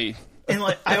legitimately. and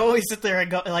like I always sit there and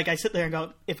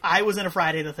go, if I was in a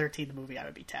Friday the 13th movie, I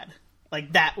would be Ted.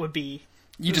 Like that would be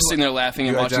You just sitting there laughing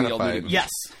and You watching the old identified. movie. yes.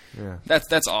 Yeah.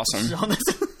 That's awesome. So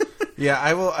this- Yeah,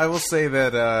 I will say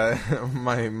that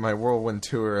my whirlwind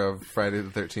tour of Friday the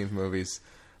 13th movies,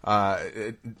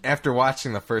 after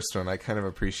watching the first one, I kind of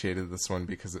appreciated this one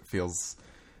because it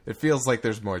feels like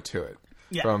there's more to it.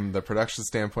 Yeah. From the production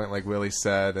standpoint, like Willie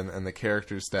said, and the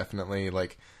characters definitely,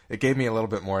 like, it gave me a little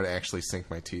bit more to actually sink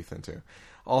my teeth into.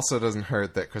 Also doesn't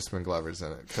hurt that Crispin Glover's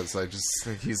in it, because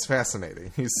he's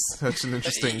fascinating. He's such an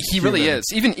interesting He really human.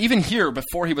 is. Even here,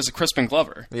 before he was a Crispin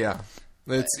Glover. Yeah.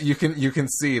 You can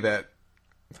see that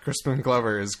Crispin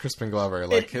Glover is Crispin Glover.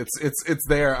 Like it's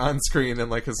there on screen and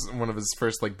like one of his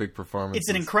first like big performances.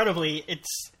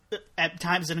 it's at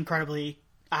times an incredibly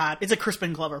it's a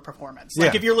Crispin Glover performance.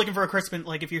 Like Yeah. if you're looking for a Crispin,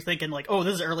 like if you're thinking like, oh,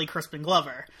 this is early Crispin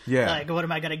Glover. Yeah. Like what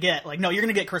am I gonna get? Like no, you're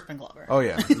gonna get Crispin Glover. Oh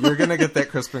yeah, you're gonna get that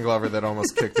Crispin Glover that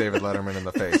almost kicked David Letterman in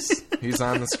the face. He's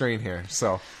on the screen here,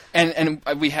 so. And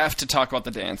we have to talk about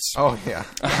the dance. Oh yeah.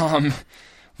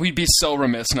 We'd be so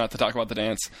remiss not to talk about the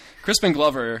dance. Crispin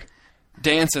Glover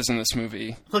dances in this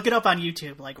movie. Look it up on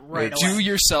YouTube, like right Do away.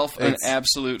 yourself an It's-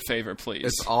 absolute favor, please.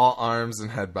 It's all arms and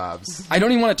head bobs. I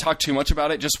don't even want to talk too much about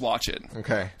it. Just watch it.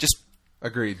 Okay. Just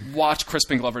Agreed. watch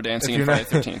Crispin Glover dancing in If Friday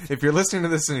you're, the 13th. if you're listening to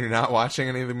this and you're not watching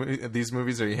any of these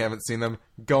movies or you haven't seen them,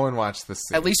 go and watch this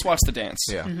scene. At least watch the dance.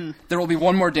 Yeah. Mm-hmm. There will be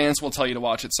one more dance we'll tell you to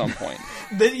watch at some point.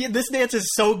 This dance is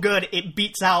so good it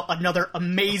beats out another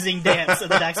amazing dance in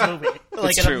the next movie. Like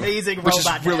It's an true. amazing Which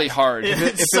robot is really dance. hard.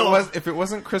 If it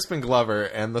wasn't Crispin Glover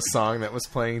and the song that was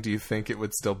playing, do you think it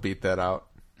would still beat that out?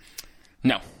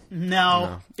 No.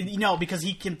 No, because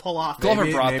he can pull off. Glover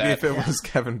brought maybe that. if it was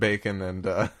Kevin Bacon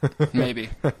and Maybe.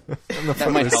 and the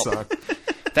That might Footloose help. song.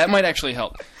 That might actually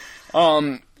help.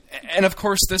 And of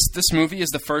course, this movie is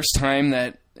the first time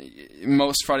that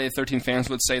most Friday the 13th fans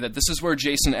would say that this is where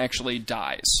Jason actually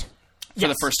dies for the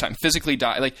Yes. first time, physically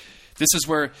die. Like this is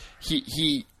where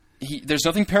he there's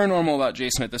nothing paranormal about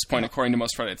Jason at this point, according to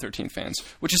most Friday the 13th fans,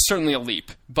 which is certainly a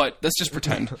leap. But let's just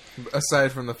pretend.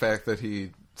 Aside from the fact that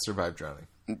he survived drowning.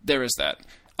 There is that.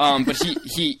 But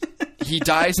he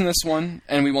dies in this one,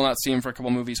 and we will not see him for a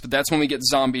couple movies. But that's when we get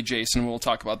Zombie Jason. We'll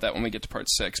talk about that when we get to part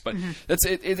 6. But that's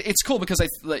it. It's cool because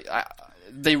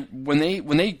when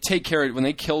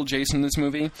they kill Jason in this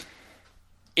movie,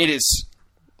 it is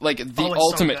like the it's so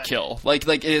ultimate good. kill. Like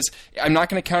it is. I'm not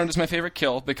going to count it as my favorite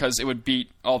kill because it would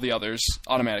beat all the others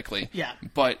automatically. Yeah.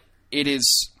 But it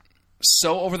is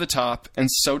so over the top and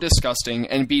so disgusting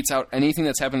and beats out anything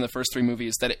that's happened in the first 3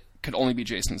 movies that it could only be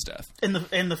Jason's death. And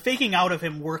the faking out of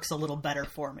him works a little better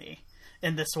for me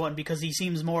in this one because he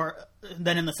seems more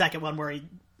than in the second one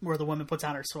where the woman puts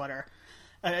on her sweater.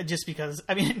 Just because,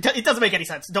 I mean, it doesn't make any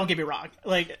sense. Don't get me wrong.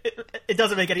 Like, it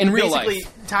doesn't make any sense. In real Basically,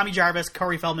 life. Tommy Jarvis,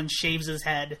 Corey Feldman shaves his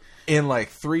head. In like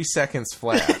 3 seconds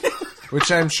flat.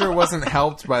 which I'm sure wasn't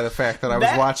helped by the fact that I was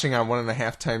That- watching on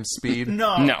 1.5 times speed.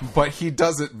 No. But he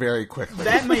does it very quickly.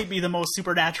 That might be the most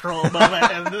supernatural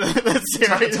moment of the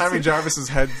series. Tommy Jarvis's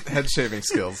head shaving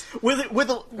skills.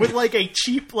 with like a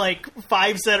cheap like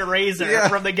 5-cent razor Yeah.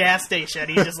 from the gas station.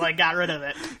 He just like got rid of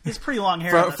it. He's pretty long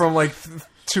hair. in this. From like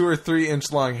 2 or 3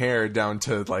 inch long hair down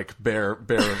to like bare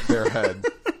head.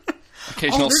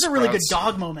 Occasional there's a really good sprouts.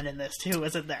 dog moment in this too,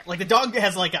 isn't there? Like the dog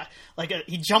has like a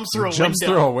he jumps through a Jumps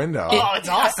window. through a window. Oh, it's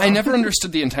awesome. I never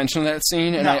understood the intention of that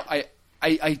scene, and No.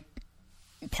 I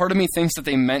part of me thinks that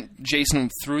they meant Jason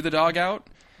threw the dog out,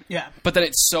 Yeah. but that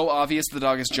it's so obvious the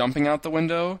dog is jumping out the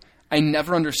window. I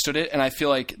never understood it, and I feel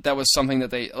like that was something that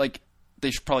they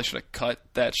probably should have cut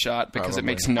that shot because it Probably.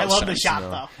 makes no I sense. love the shot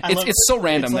though. It's so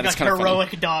random it's like that it's a kind of funny.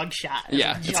 heroic dog shot. as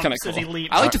Yeah, he it's kind of jumps as cool. he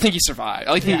leaps. I like to think he survived.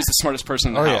 I like to think he was the smartest person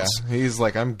in the Oh yeah, house. he's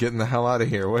like, I'm getting the hell out of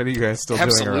here. What are you guys still doing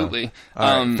Absolutely. around?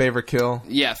 All right, favorite kill?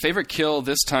 Yeah, favorite kill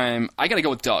this time. I got to go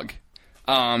with Doug.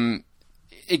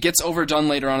 It gets overdone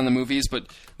later on in the movies, but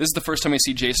this is the first time I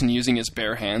see Jason using his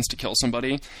bare hands to kill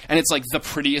somebody. And it's like the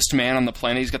prettiest man on the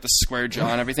planet. He's got the square jaw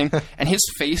and everything. And his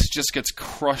face just gets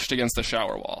crushed against the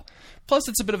shower wall. Plus,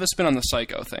 it's a bit of a spin on the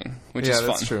Psycho thing, which is Yeah, fun.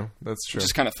 that's true. That's true. Which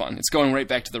is kind of fun. It's going right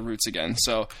back to the roots again.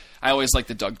 So I always like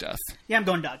the Doug death. Yeah, I'm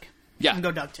going Doug. Yeah. I'm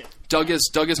going Doug too. Doug is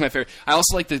my favorite. I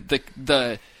also like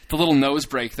the little nose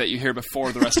break that you hear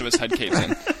before the rest of his head caves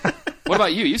in. What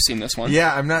about you? You've seen this one.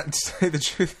 Yeah, I'm not, to say the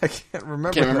truth, I can't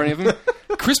remember. Can't remember any of them?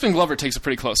 Crispin Glover takes a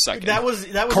pretty close second. That was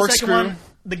the Corkscrew second one.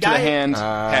 The to guy the hand,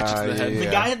 hatchet to the head. yeah.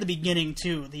 The guy at the beginning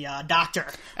too, the doctor.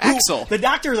 Axel. The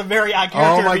doctor is a very odd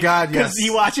character. Oh my God, yes.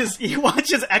 Because he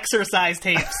watches exercise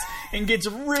tapes and gets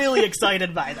really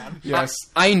excited by them. Yes.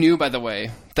 I knew, by the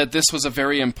way, that this was a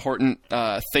very important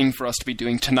thing for us to be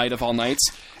doing tonight of all nights.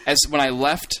 As when I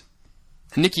left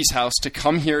Nikki's house to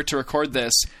come here to record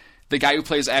this, the guy who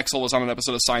plays Axel was on an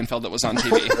episode of Seinfeld that was on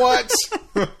TV. What?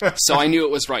 So I knew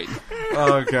it was right.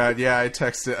 Oh God, yeah. I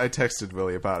texted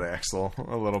Willie about Axel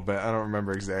a little bit. I don't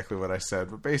remember exactly what I said,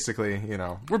 but basically, you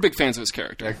know, We're big fans of his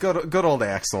character. yeah, good old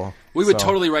Axel. We would So,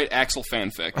 totally write Axel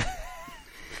fanfic.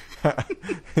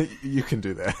 You can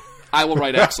do that. I will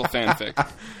write Axel fanfic.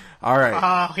 All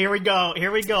right. Oh, here we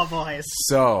go, boys.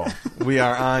 So we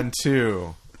are on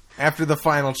to. After the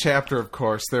final chapter, of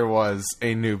course, there was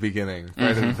a new beginning.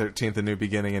 Friday the 13th, a new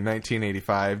beginning in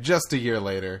 1985. Just a year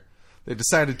later, they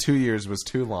decided 2 years was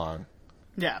too long.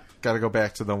 Yeah. Got to go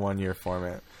back to the 1 year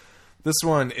format. This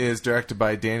one is directed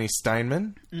by Danny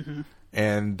Steinman,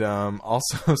 and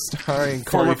also starring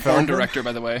Corey Former porn Feldman. director,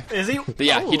 by the way. Is he? But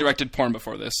yeah, he Ooh. directed porn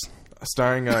before this.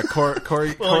 Starring Corey.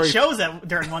 Well, Corey it shows that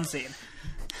during one scene.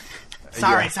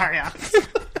 Sorry. Yeah.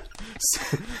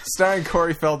 Starring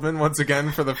Corey Feldman once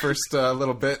again for the first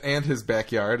little bit, and his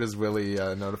backyard, as Willie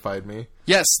notified me.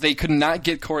 Yes, they could not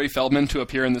get Corey Feldman to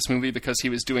appear in this movie because he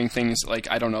was doing things like,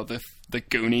 I don't know, the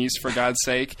Goonies, for God's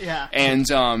sake. Yeah. And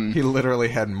He literally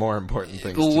had more important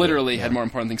things. literally to do. had more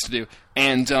important things to do.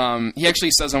 And he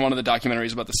actually says in one of the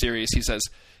documentaries about the series, he says,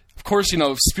 of course, you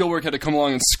know, Spielberg had to come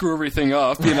along and screw everything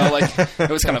up. You know, like, it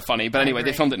was kind of funny. But anyway,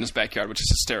 they filmed it in his backyard, which is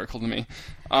hysterical to me.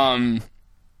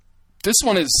 This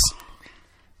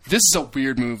is a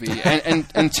weird movie,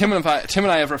 and Tim and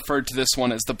I have referred to this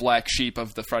one as the black sheep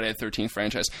of the Friday the 13th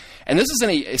franchise. And this is in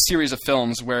a series of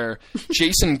films where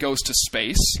Jason goes to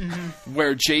space,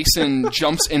 where Jason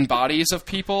jumps in bodies of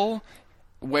people,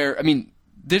 where, I mean,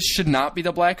 this should not be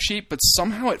the black sheep, but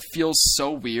somehow it feels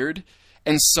so weird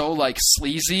and so, like,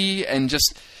 sleazy and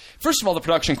just... First of all, the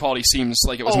production quality seems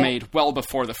like it was made well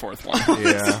before the fourth one.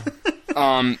 Yeah.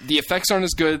 The effects aren't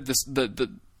as good.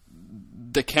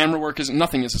 The camera work is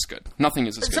nothing is as good. Nothing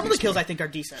is as good. Some of the kills I think are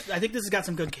decent. I think this has got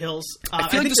some good kills. I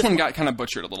feel like this one got kind of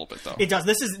butchered a little bit, though. It does.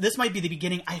 This might be the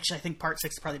beginning. I think part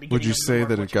 6 is probably the beginning. Would you of the say more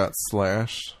that it butchered. got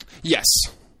slashed? Yes,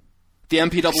 the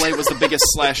MPAA was the biggest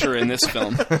slasher in this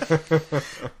film.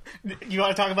 You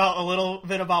want to talk about a little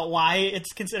bit about why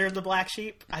it's considered the black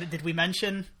sheep? Did we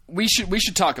mention? We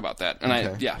should talk about that. And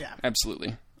Okay. yeah, Yeah.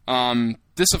 absolutely.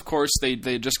 This, of course, they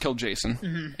just killed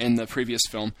Jason in the previous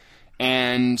film,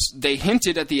 and they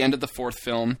hinted at the end of the fourth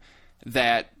film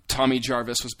that Tommy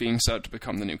Jarvis was being set up to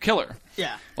become the new killer.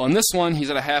 Yeah. Well, in this one, he's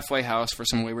at a halfway house for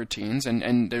some wayward teens,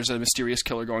 and there's a mysterious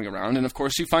killer going around, and of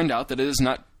course you find out that it is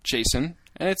not Jason,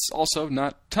 and it's also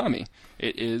not Tommy.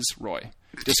 It is Roy,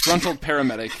 disgruntled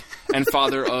paramedic and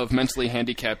father of mentally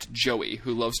handicapped Joey,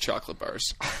 who loves chocolate bars.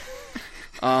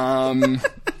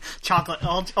 Chocolate,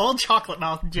 old chocolate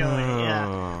mouth Joey.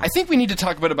 Yeah. I think we need to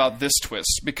talk a bit about this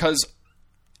twist, because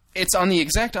it's on the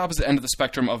exact opposite end of the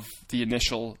spectrum of the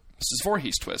initial Mrs.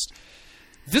 Voorhees twist.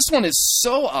 This one is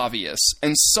so obvious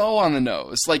and so on the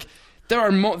nose. Like,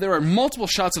 there are multiple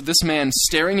shots of this man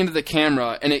staring into the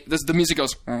camera, and the music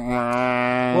goes.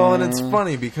 Well, and it's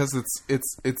funny because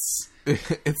it's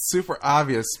super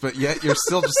obvious, but yet you're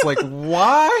still just like,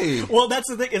 why? Well, that's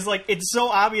the thing, is like it's so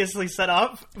obviously set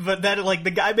up, but then like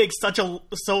the guy makes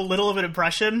so little of an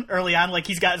impression early on, like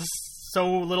he's got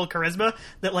so little charisma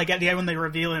that like at the end when they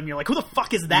reveal him, you're like, who the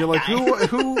fuck is that You're like, guy?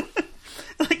 who?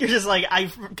 Like you're just like,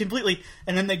 I completely,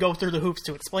 and then they go through the hoops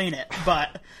to explain it.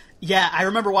 But yeah, I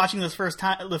remember watching this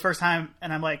the first time,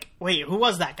 and I'm like, wait, who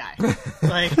was that guy?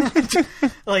 Like,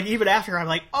 like even after, I'm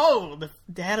like, oh, the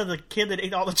dad of the kid that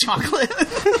ate all the chocolate.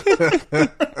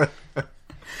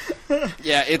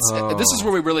 Yeah, this is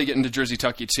where we really get into Jersey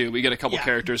Tucky too. We get a couple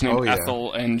characters named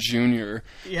Ethel and Junior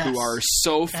who are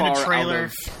so far out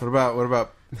of. What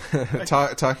about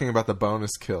talking about the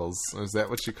bonus kills? Is that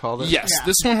what you called it? Yes,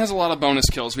 this one has a lot of bonus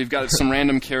kills. We've got some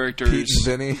random characters.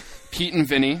 Pete and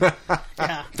Vinny.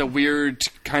 Yeah. The weird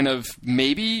kind of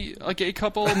maybe a gay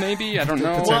couple, maybe, I don't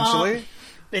know. Potentially. Well,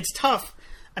 it's tough.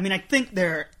 I mean, I think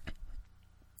they're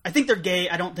gay.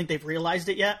 I don't think they've realized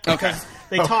it yet. Because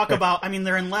they talk about, I mean,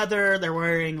 they're in leather, they're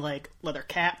wearing like leather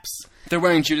caps. They're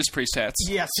wearing Judas Priest hats.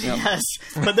 Yes, yes.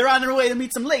 But they're on their way to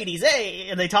meet some ladies, hey!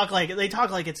 And they talk like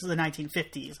it's the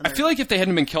 1950s. I feel like if they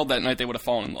hadn't been killed that night, they would have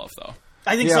fallen in love, though.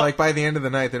 I think so. Yeah, like by the end of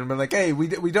the night, they'd have been like, hey, we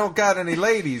don't got any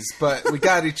ladies, but we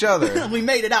got each other. We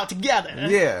made it out together.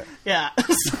 Yeah. Yeah.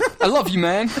 I love you,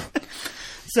 man.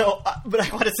 So, but I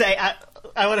want to say,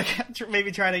 I want to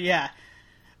maybe try to,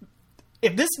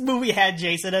 if this movie had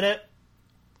Jason in it,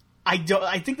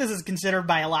 I think this is considered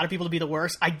by a lot of people to be the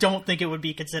worst. I don't think it would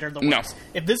be considered the worst. No.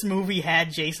 If this movie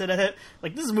had Jason in it,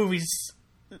 like this movie's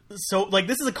so like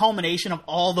this is a culmination of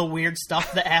all the weird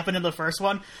stuff that happened in the first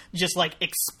one, just like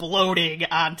exploding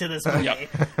onto this movie.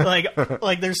 Yep.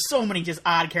 Like there's so many just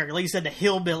odd characters. Like you said, the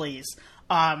hillbillies,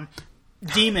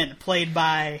 Demon played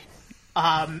by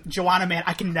Joanna Man.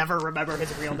 I can never remember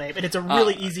his real name, and it's a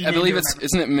really easy name. I believe to it's remember.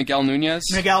 Isn't it Miguel Nunez?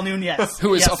 Miguel Nunez,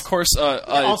 who is of course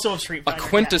also a Street Fighter,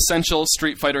 quintessential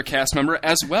Street Fighter cast member,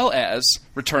 as well as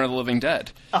Return of the Living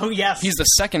Dead. Oh yes, he's the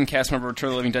second cast member of Return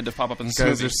of the Living Dead to pop up in this movie.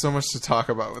 movie. There's so much to talk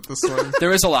about with this one.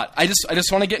 There is a lot. I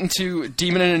just want to get into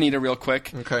Demon and Anita real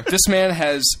quick. Okay. This man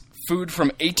has food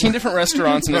from 18 different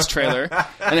restaurants in his trailer,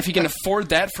 and if he can afford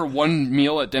that for one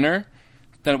meal at dinner,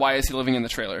 then why is he living in the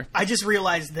trailer? I just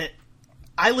realized that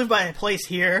I live by a place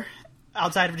here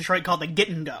outside of Detroit called the Get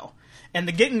and Go, and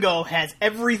the Get and Go has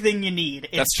everything you need.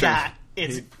 That's true.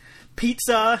 It's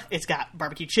pizza. It's got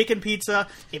barbecue chicken pizza.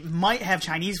 It might have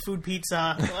Chinese food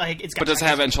pizza. Like it's got. But does it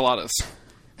have enchiladas?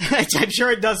 I'm sure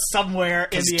it does somewhere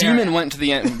in the Demon area.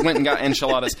 went and got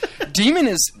enchiladas. Demon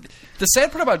is the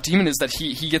sad part about Demon is that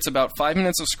he gets about 5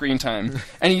 minutes of screen time,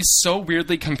 and he's so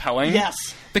weirdly compelling. Yes,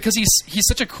 because he's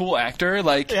such a cool actor.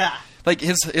 Like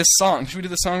his song. Should we do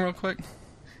the song real quick?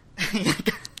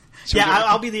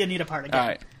 I'll be the Anita part again. All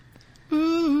right.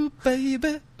 Ooh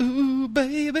baby, ooh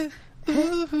baby,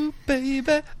 ooh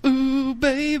baby, ooh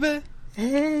baby.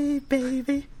 Hey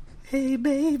baby, hey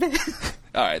baby.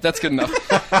 All right, that's good enough.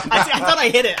 I thought I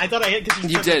hit it. I thought I hit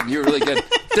because you did. You were really good.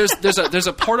 There's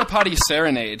a porta potty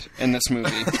serenade in this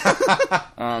movie,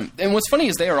 and what's funny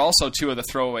is they are also two of the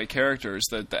throwaway characters,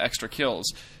 the extra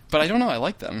kills. But I don't know. I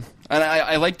like them, and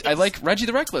I like Reggie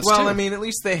the Reckless. Well, too. I mean, at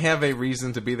least they have a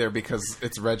reason to be there because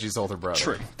it's Reggie's older brother.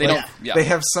 True. They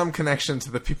have some connection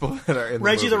to the people that are in the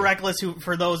movie. Reggie the Reckless, who,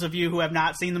 for those of you who have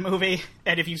not seen the movie,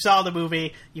 and if you saw the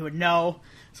movie, you would know.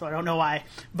 So I don't know why,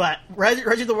 but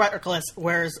Reggie the Reckless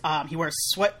wears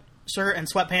sweatshirt and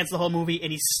sweatpants the whole movie,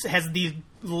 and he has the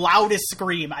loudest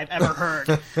scream I've ever heard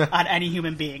on any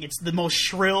human being. It's the most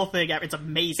shrill thing ever. It's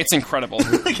amazing. It's incredible.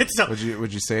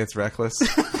 Would you say it's reckless?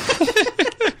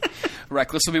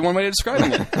 Reckless would be one way of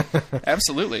describing it.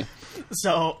 Absolutely.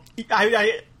 So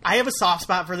I have a soft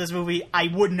spot for this movie. I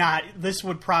would not. This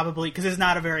would probably, because it's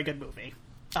not a very good movie.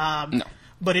 No.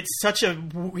 But it's such a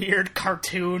weird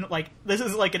cartoon. Like, this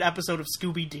is like an episode of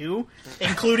Scooby-Doo,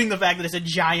 including the fact that it's a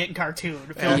giant cartoon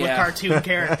filled with cartoon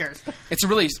characters. It's a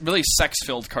really, really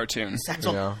sex-filled cartoon.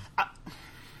 Sexual.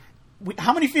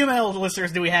 How many female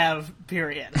listeners do we have,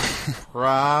 period?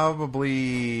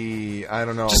 Probably, I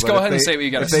don't know. Just go ahead and say what you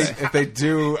got to say. If they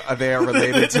do, they are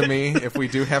related to me. If we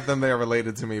do have them, they are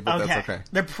related to me, but that's okay.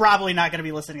 They're probably not going to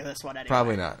be listening to this one anyway.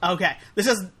 Probably not. Okay. This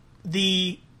is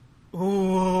the...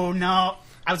 Ooh, no.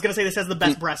 I was going to say this has the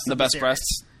best breasts. The best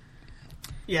breasts?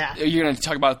 Yeah. You're going to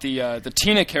talk about the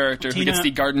Tina character who gets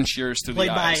the garden shears through the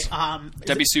eyes. Played by...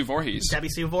 Debbie Sue Voorhees. Debbie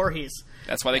Sue Voorhees.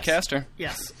 That's why they cast her.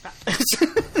 Yes.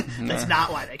 That's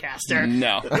not why they cast her.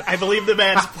 No. I believe the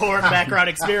man's porn background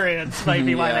experience might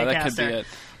be why they cast her. That could be it.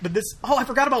 But this... Oh, I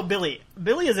forgot about Billy.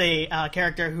 Billy is a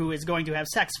character who is going to have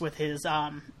sex with his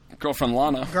Girlfriend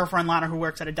Lana, who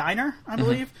works at a diner, I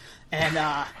believe.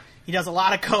 And he does a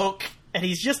lot of coke, and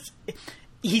he's just...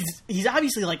 He's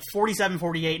obviously like 47,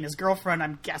 48, and his girlfriend,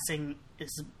 I'm guessing,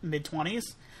 is mid-20s.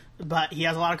 But he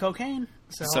has a lot of cocaine.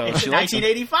 So it's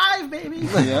 1985, baby.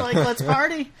 Yeah. Like, let's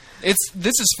party. This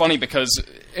is funny because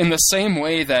in the same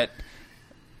way that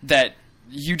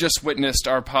you just witnessed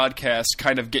our podcast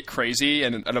kind of get crazy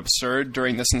and absurd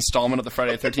during this installment of the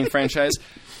Friday the 13th franchise,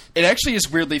 it actually is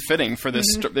weirdly fitting for this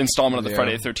installment of the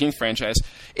Friday the 13th franchise.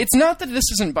 It's not that this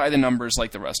isn't by the numbers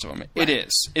like the rest of them. It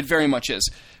is. It very much is.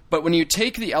 But when you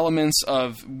take the elements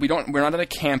of we're not at a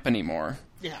camp anymore.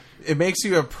 Yeah. It makes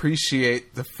you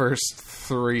appreciate the first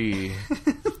three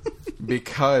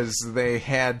because they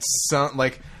had some,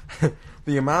 like,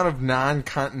 the amount of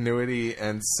non-continuity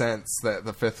and sense that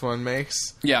the fifth one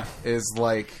makes is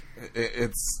like,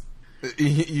 it's,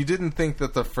 you didn't think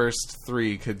that the first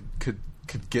three could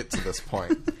get to this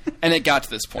point. And it got to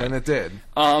this point. And it did.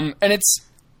 And it's,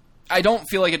 I don't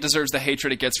feel like it deserves the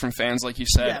hatred it gets from fans, like you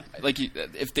said. Yeah. Like,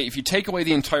 if you take away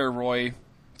the entire Roy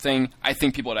thing, I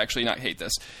think people would actually not hate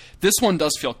this. This one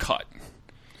does feel cut.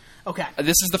 Okay.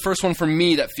 This is the first one for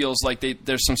me that feels like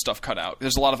there's some stuff cut out.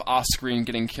 There's a lot of off-screen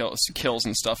getting kills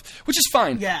and stuff, which is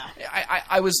fine. Yeah.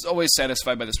 I was always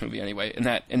satisfied by this movie anyway in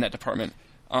that department.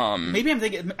 Maybe I'm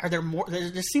thinking, are there more? There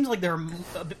just seems like there are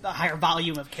a higher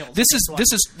volume of kills. This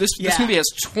movie has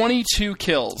 22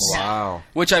 kills. Wow.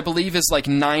 Which I believe is like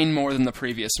 9 more than the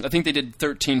previous. I think they did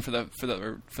 13 for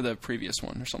the previous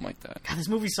one or something like that. God, this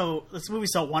movie's so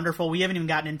wonderful. We haven't even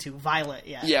gotten into Violet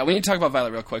yet. Yeah, we need to talk about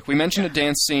Violet real quick. We mentioned a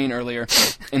dance scene earlier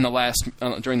in the last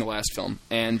during the last film,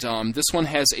 and this one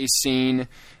has a scene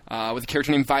with a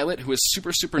character named Violet who is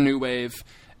super super new wave,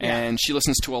 and she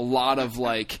listens to a lot of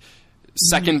like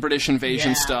second British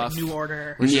invasion stuff. New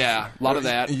Order. Yeah, a lot of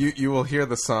that. You will hear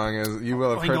the song you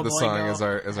will have heard the song as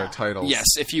our titles. Yes,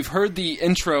 if you've heard the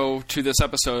intro to this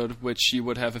episode, which you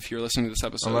would have if you're listening to this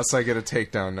episode. Unless I get a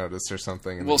takedown notice or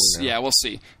something. We'll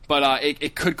see. But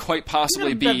it could quite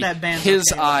possibly be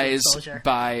His Eyes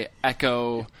by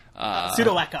Echo.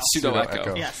 Pseudo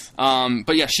Echo. Yes.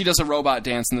 But yeah, she does a robot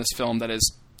dance in this film that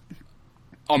is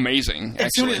amazing.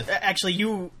 Actually,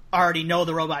 you already know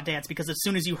the robot dance because as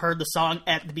soon as you heard the song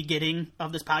at the beginning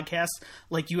of this podcast,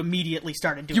 like you immediately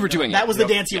started doing it. You were doing it. That was the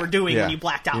dance you were doing when you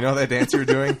blacked out. You know that dance you were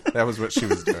doing? That was what she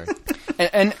was doing.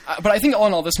 But I think all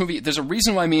in all, this movie, there's a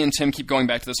reason why me and Tim keep going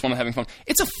back to this one and having fun.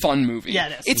 It's a fun movie. Yeah,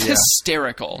 it is. It's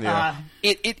hysterical. Yeah.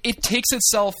 It takes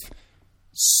itself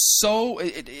so...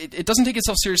 It doesn't take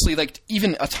itself seriously, like,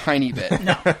 even a tiny bit.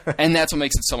 No. And that's what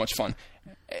makes it so much fun.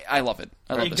 I love it.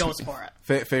 I love it this goes movie. for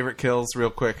it. Favorite kills, real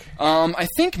quick. I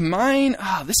think mine.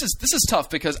 This is tough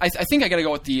because I think I got to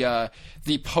go with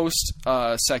the post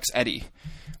sex Eddie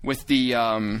with the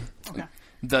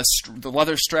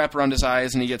leather strap around his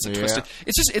eyes and he gets it twisted.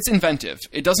 It's inventive.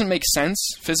 It doesn't make sense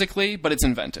physically, but it's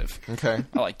inventive. Okay,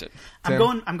 I liked it. I'm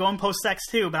going post sex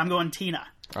too, but I'm going Tina.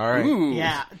 All right. Ooh.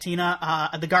 Yeah, Tina.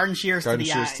 The garden shears to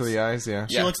the eyes. to the eyes. Yeah.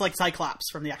 She looks like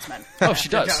Cyclops from the X-Men. Oh, she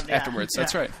does afterwards.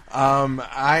 That's right.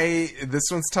 This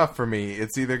one's tough for me.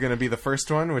 It's either going to be the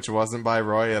first one, which wasn't by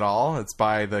Roy at all. It's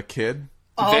by the kid.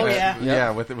 Oh,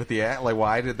 with the ad. Like,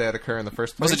 why did that occur in the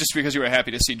first place? Was it just because you were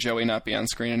happy to see Joey not be on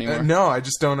screen anymore? No, I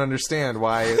just don't understand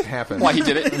why it happened. Why he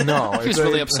did it? No, he was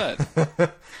really upset.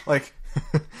 Like.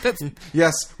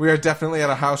 Yes, we are definitely at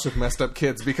a house with messed up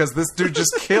kids because this dude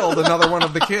just killed another one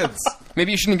of the kids.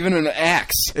 Maybe you shouldn't have given him an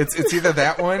axe. It's either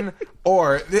that one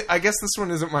or I guess this one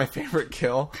isn't my favorite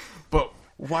kill, but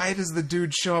why does the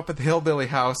dude show up at the hillbilly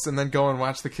house and then go and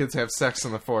watch the kids have sex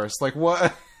in the forest? Like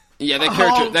what? Yeah,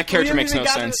 that character makes no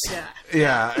sense.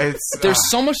 Yeah,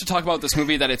 there's so much to talk about this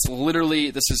movie that it's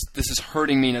literally this is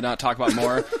hurting me to not talk about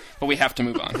more, but we have to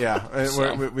move on. Yeah,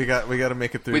 so, we got to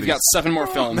make it through. We've got 7 more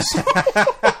films.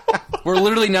 We're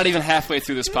literally not even halfway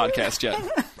through this podcast yet.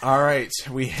 All right,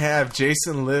 we have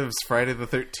Jason Lives Friday the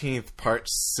 13th Part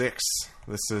 6.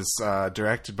 This is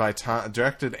directed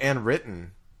and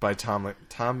written by Tom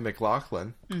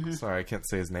McLaughlin. Mm-hmm. Sorry, I can't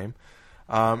say his name.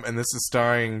 And this is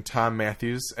starring Tom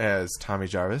Matthews as Tommy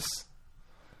Jarvis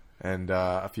and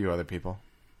a few other people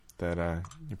that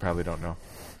you probably don't know.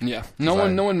 Yeah, no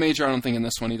one major. I don't think in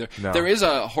this one either. No. There is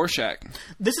a Horshack.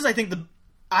 This is, I think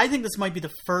this might be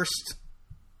the first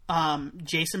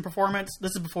Jason performance.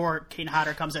 This is before Kane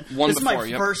Hodder comes in. This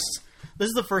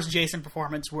is the first Jason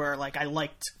performance where like I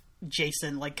liked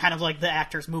Jason, like kind of like the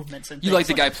actor's movements and you things. like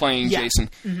the guy playing Jason.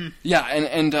 Mm-hmm. Yeah,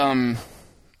 and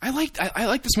I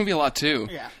like this movie a lot too.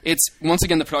 Yeah. It's once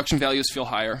again the production values feel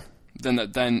higher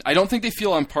than I don't think they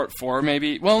feel on part 4.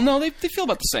 Maybe. Well, no, they feel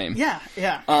about the same. Yeah.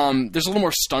 There's a little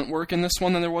more stunt work in this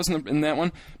one than there was in that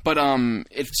one, but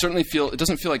it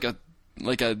doesn't feel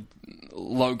like a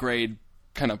low grade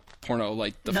kind of porno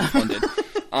like the first one did.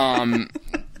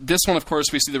 This one, of course,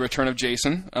 we see the return of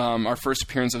Jason, our first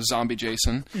appearance of zombie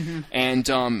Jason, and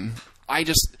I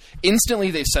just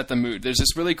instantly they set the mood. There's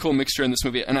this really cool mixture in this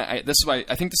movie, and I think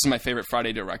this is my favorite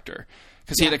Friday director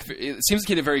because it seems like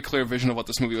he had a very clear vision of what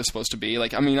this movie was supposed to be.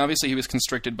 Like, I mean, obviously he was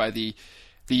constricted by the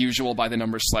usual by the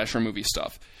numbers slasher movie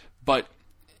stuff, but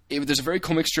there's a very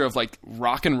cool mixture of like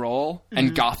rock and roll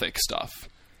and gothic stuff.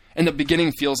 And the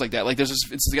beginning feels like that. Like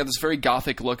it's got this very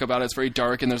gothic look about it. It's very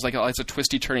dark, and there's like lots of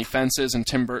twisty, turny fences and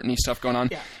Tim Burton-y stuff going on.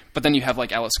 Yeah. But then you have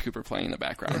like Alice Cooper playing in the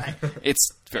background. Right. It's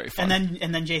very fun.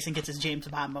 And then Jason gets his James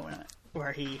Bond moment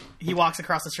where he walks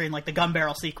across the street in like the gun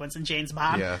barrel sequence in James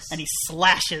Bond, and he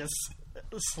slashes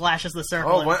the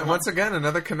circle. Oh, once again,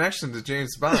 another connection to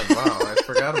James Bond. Wow, I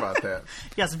forgot about that.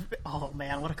 Yes. Oh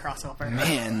man, what a crossover!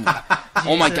 Man,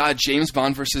 oh my God, James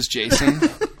Bond versus Jason.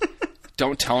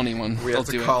 Don't tell anyone. We have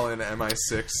to call in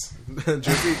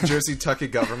MI6. Jersey Tucky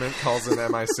government calls in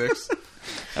MI6.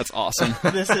 That's awesome.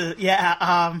 This is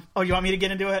oh, you want me to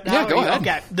get into it now? Yeah, go ahead.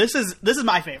 Okay. This is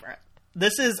my favorite.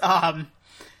 This was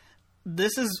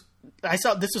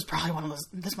probably one of those.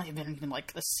 This might have been even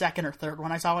like the second or third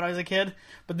one I saw when I was a kid.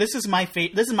 But this is my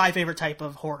favorite type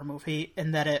of horror movie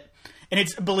in that and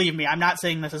it's, believe me, I'm not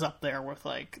saying this is up there with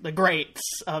like the greats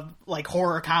of like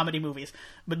horror comedy movies,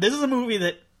 but this is a movie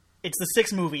that. It's the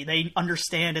sixth movie. They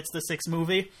understand it's the sixth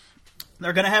movie.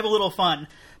 They're going to have a little fun,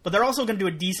 but they're also going to do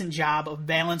a decent job of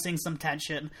balancing some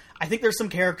tension. I think there's some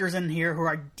characters in here who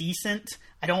are decent.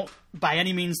 I don't by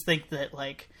any means think that,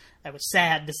 like, I was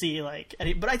sad to see, like,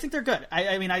 but I think they're good.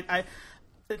 I mean,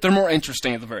 they're more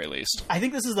interesting at the very least. I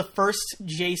think this is the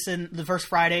first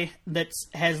Friday that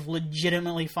has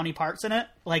legitimately funny parts in it.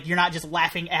 Like, you're not just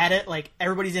laughing at it. Like,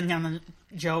 everybody's in on the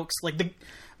jokes. Like, the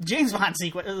James Bond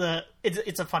sequence,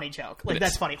 it's a funny joke. Like,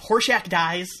 that's funny. Horshack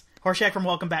dies. Horshack from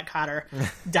Welcome Back, Kotter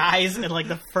dies in like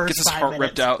the first 5 minutes. Gets his heart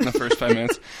ripped out in the first 5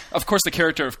 minutes. Of course, the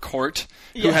character of Court,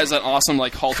 who has that awesome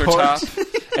like halter top,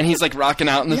 and he's like rocking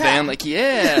out in the van, like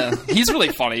he's really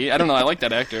funny. I don't know, I like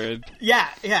that actor. Yeah.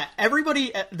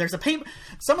 Everybody, there's a pain.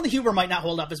 Some of the humor might not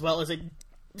hold up as well as it.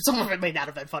 Some of it may not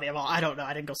have been funny at all. I don't know.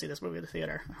 I didn't go see this movie in the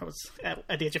theater. I was at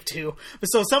the age of 2.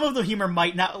 So some of the humor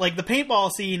might not... Like, the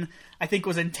paintball scene, I think,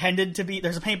 was intended to be...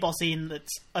 There's a paintball scene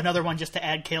that's another one just to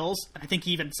add kills. And I think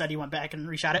he even said he went back and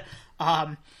reshot it.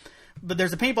 But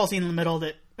there's a paintball scene in the middle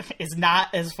that is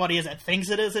not as funny as it thinks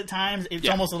it is at times. It's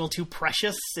almost a little too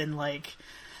precious and, like...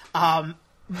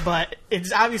 but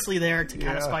it's obviously there to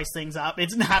kind of spice things up.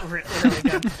 It's not really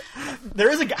good.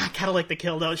 There is I kind of like the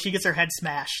kill, though. She gets her head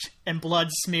smashed, and blood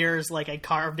smears like a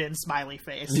carved-in smiley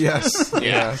face. Yes,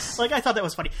 yes. Like, I thought that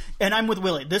was funny. And I'm with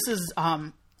Willie. This is,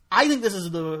 I think this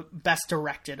is the best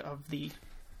directed of the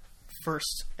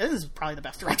first... This is probably the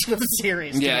best directed of the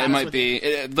series. Yeah, it might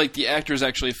be. Like, the actors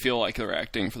actually feel like they're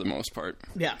acting for the most part.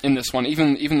 Yeah. In this one.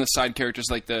 Even the side characters,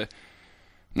 like the...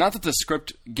 Not that the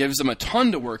script gives them a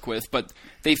ton to work with, but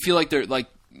they feel like they're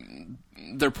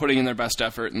putting in their best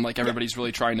effort, and like everybody's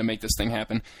really trying to make this thing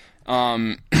happen.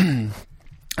 I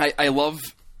love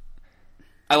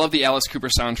the Alice Cooper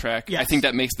soundtrack. Yes. I think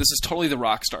that makes this is totally the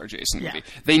Rockstar Jason movie.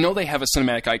 They know they have a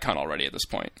cinematic icon already at this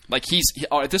point. Like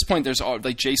at this point, there's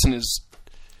like Jason is.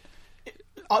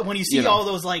 When you see all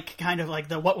those, like, kind of, like,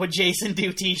 the What Would Jason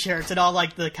Do t-shirts and all,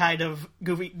 like, the kind of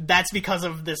goofy... That's because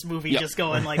of this movie just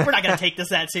going, like, we're not going to take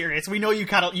this that serious. We know you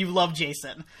love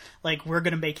Jason. Like, we're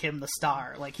going to make him the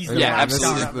star. Like, he's the rock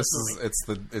star of this movie.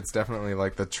 It's definitely,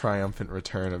 like, the triumphant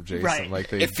return of Jason. Right.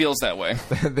 Like, it feels that way.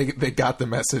 They got the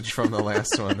message from the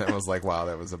last one that was like, wow,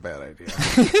 that was a bad idea.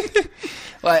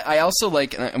 Well, I also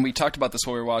like... And we talked about this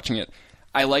while we were watching it.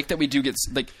 I like that we do get...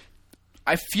 Like,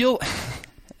 I feel...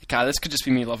 God, this could just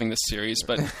be me loving this series,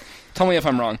 but tell me if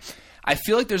I'm wrong. I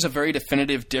feel like there's a very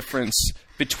definitive difference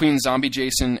between Zombie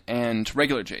Jason and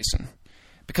regular Jason.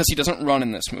 Because he doesn't run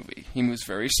in this movie. He moves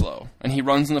very slow. And he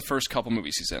runs in the first couple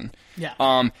movies he's in. Yeah.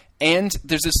 And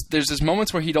there's this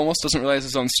moments where he almost doesn't realize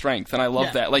his own strength, and I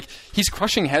love that. Like, he's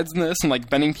crushing heads in this and, like,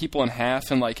 bending people in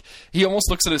half, and, like, he almost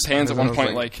looks at his hands at one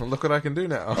point like... Well, look what I can do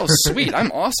now. Oh, sweet.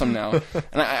 I'm awesome now.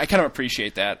 And I kind of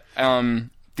appreciate that.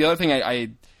 The other thing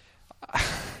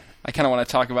I kind of want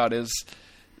to talk about is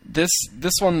this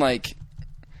one, like,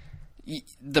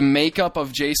 the makeup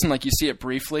of Jason, like you see it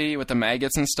briefly with the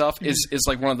maggots and stuff, is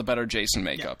like one of the better Jason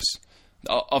makeups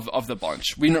of the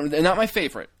bunch. We know, not my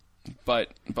favorite, but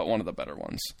one of the better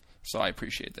ones. So I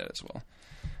appreciate that as well.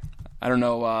 I don't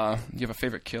know. Do you have a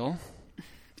favorite kill?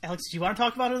 Alex, do you want to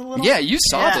talk about it a little? Yeah, you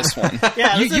saw this one.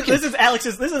 Yeah, You this is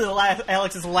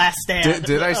Alex's last stand.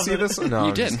 Did I see this one? No, You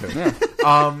I'm just did. kidding.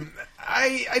 Yeah.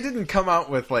 I didn't come out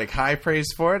with like high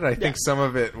praise for it. I think some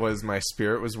of it was my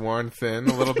spirit was worn thin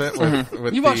a little bit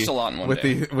with You watched a lot in one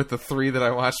day. with the 3 that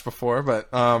I watched before, but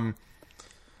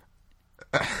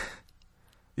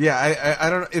yeah, I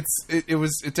don't know.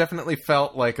 It definitely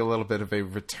felt like a little bit of a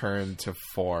return to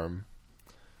form,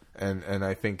 and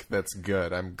I think that's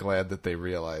good. I'm glad that they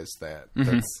realized that.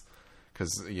 That's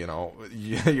because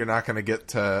you're not going to get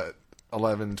to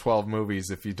 11, 12 movies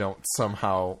if you don't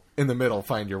somehow in the middle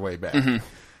find your way back.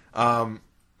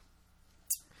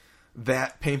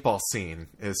 That paintball scene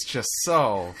is just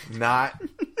so not.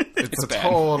 It's a bad.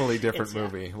 totally different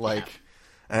movie. Like.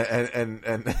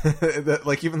 And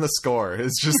like even the score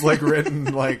is just like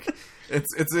written like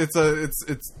it's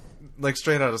like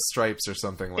straight out of Stripes or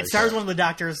something like that. It stars one of the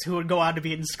doctors who would go on to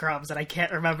be in Scrubs, and I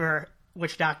can't remember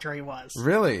which doctor he was.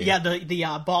 Really? Yeah,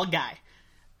 the bald guy.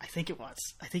 I think it was.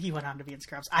 I think he went on to be in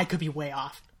Scrubs. I could be way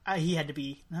off. He had to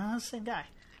be the same guy.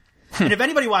 And if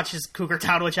anybody watches Cougar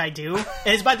Town, which I do, and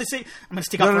it's by the same. I'm going to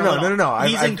stick up for a little. No.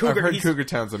 He's in Cougar. I've heard Cougar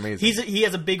Town's amazing. He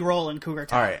has a big role in Cougar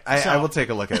Town. All right, I will take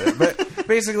a look at it. But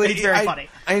basically, It's very funny.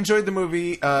 I enjoyed the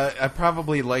movie. I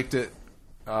probably liked it.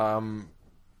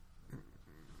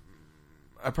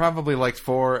 I probably liked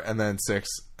 4, and then 6,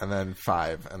 and then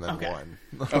 5, and then 1.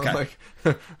 Okay. Like,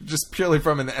 just purely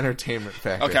from an entertainment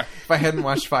factor. Okay. If I hadn't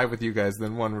watched 5 with you guys,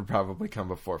 then 1 would probably come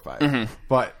before 5.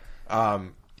 But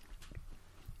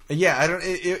yeah, I don't.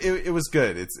 It was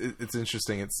good. It's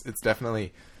interesting. It's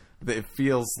definitely. It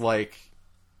feels like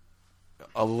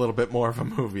a little bit more of a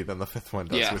movie than the 5th one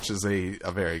does, which is a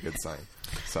very good sign.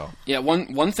 So yeah,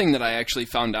 one thing that I actually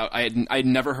found out, I'd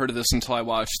never heard of this until I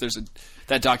watched.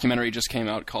 That documentary just came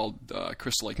out called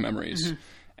Crystal Lake Memories,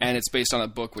 and it's based on a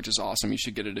book, which is awesome. You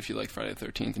should get it if you like Friday the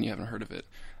 13th and you haven't heard of it.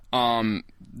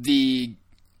 The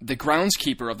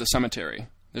groundskeeper of the cemetery.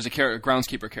 There's a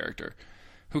groundskeeper character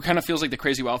who kind of feels like the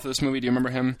crazy Ralph of this movie. Do you remember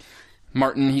him?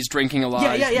 Martin, he's drinking a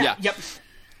lot. Yeah. Yep.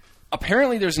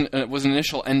 Apparently, was an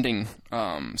initial ending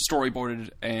storyboarded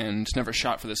and never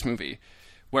shot for this movie,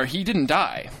 where he didn't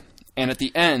die, and at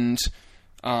the end,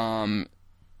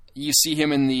 you see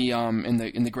him in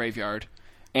the graveyard,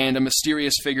 and a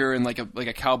mysterious figure in like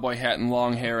a cowboy hat and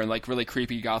long hair and like really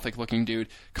creepy gothic looking dude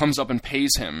comes up and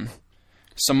pays him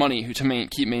some money to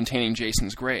keep maintaining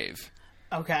Jason's grave.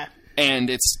 Okay. And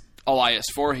it's Elias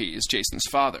Voorhees, Jason's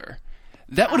father.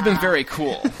 That would have been very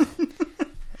cool.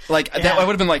 Like, that I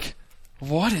would have been like,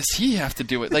 what does he have to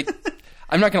do with... Like,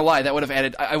 I'm not going to lie, that would have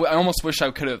added... I almost wish I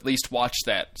could have at least watched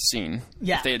that scene.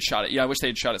 Yeah. If they had shot it. Yeah, I wish they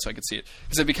had shot it so I could see it.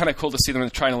 Because it'd be kind of cool to see them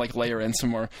trying to, like, layer in some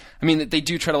more... I mean, they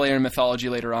do try to layer in mythology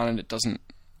later on, and it doesn't...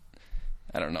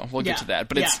 I don't know. We'll get to that.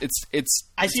 But it's...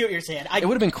 I see what you're saying. It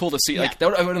would have been cool to see. Like, that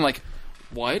would have been like...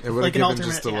 What? it would Like have an given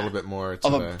just a alternate, little bit more to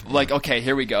the... Like, okay,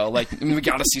 here we go. Like, we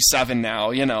gotta see 7 now,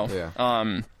 you know.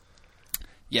 Yeah.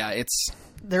 Yeah, it's...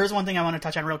 There is one thing I want to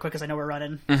touch on real quick because I know we're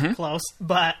running close,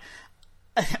 but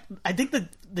I think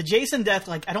the Jason death,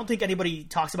 like, I don't think anybody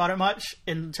talks about it much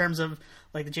in terms of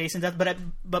like the Jason death,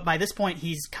 but by this point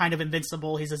he's kind of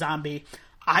invincible. He's a zombie.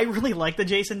 I really like the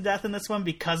Jason death in this one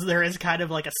because there is kind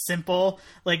of like a simple,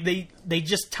 like they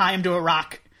just tie him to a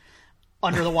rock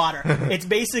under the water. It's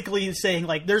basically saying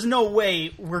like, there's no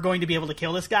way we're going to be able to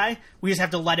kill this guy. We just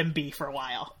have to let him be for a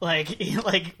while. Like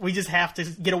we just have to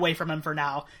get away from him for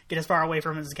now. Get as far away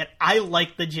from him as we can. I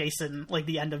like the Jason, like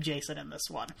the end of Jason in this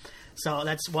one. So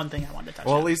that's one thing I wanted to touch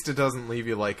on. Well, at least it doesn't leave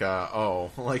you like,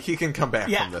 like he can come back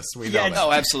from this. We know that.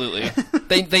 Oh, absolutely.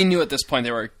 They knew at this point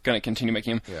they were going to continue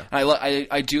making him. Yeah.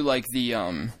 I do like the.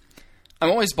 I'm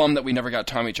always bummed that we never got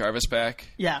Tommy Jarvis back.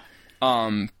 Yeah.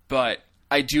 But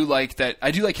I do like that.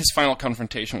 I do like his final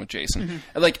confrontation with Jason.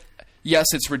 Like, yes,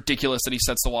 it's ridiculous that he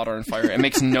sets the water on fire. It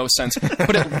makes no sense,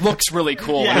 but it looks really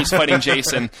cool when he's fighting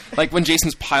Jason. Like when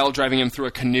Jason's pile driving him through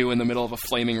a canoe in the middle of a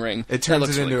flaming ring. It turns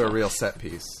it really into cool. a real set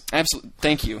piece. Absolutely.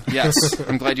 Thank you. Yes,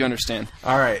 I'm glad you understand.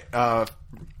 All right.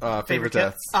 Favorite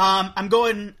deaths. I'm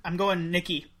going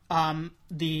Nikki.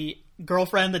 The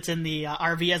girlfriend that's in the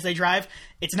RV as they drive.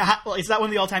 It's not one of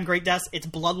the all-time great deaths. It's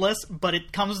bloodless, but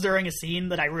it comes during a scene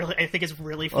that I think is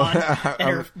really fun.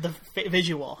 And the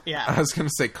visual, yeah. I was going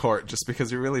to say Court, just because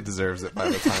he really deserves it by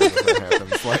the time that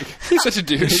happens. Like, He's such a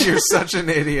douche. You're such an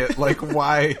idiot. Like,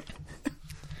 why?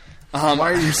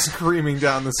 Why are you screaming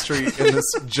down the street in this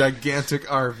gigantic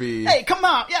RV? Hey, come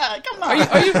on! Yeah, come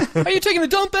on! Are you taking the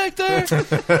dump back there?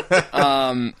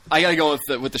 I gotta go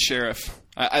with the sheriff.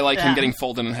 I like him getting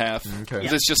folded in half. Okay.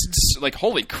 It's just like,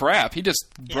 holy crap, he just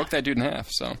broke that dude in half.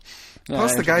 So,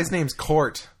 Plus, the guy's name's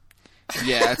Court.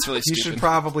 Yeah, it's really He stupid. should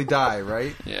probably die,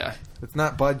 right? Yeah. It's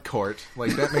not Bud Court.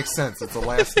 Like, that makes sense. It's a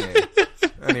last name.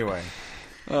 Anyway.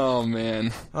 Oh,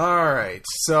 man. All right.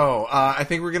 So, I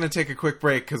think we're going to take a quick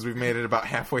break because we've made it about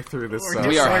halfway through this. We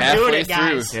are We're doing halfway it,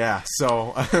 guys. through. Yeah.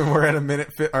 So, we're at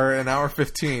an hour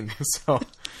 15. So,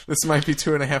 this might be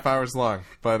 2.5 hours long.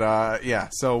 But, yeah.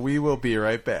 So, we will be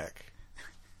right back.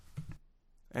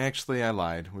 Actually, I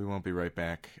lied. We won't be right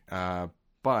back.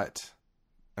 But,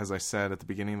 as I said at the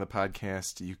beginning of the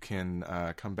podcast, you can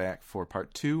come back for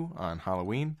part 2 on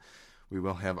Halloween. We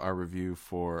will have our review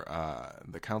for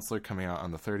The Counselor coming out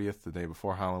on the 30th, the day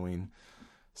before Halloween.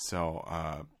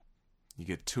 So, you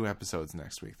get 2 episodes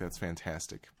next week. That's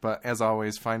fantastic. But, as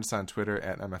always, find us on Twitter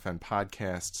at MFN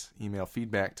Podcasts. Email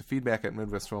feedback to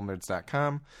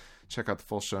feedback@MidwestFilmNerds.com. Check out the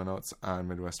full show notes on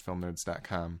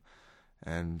MidwestFilmNerds.com.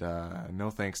 And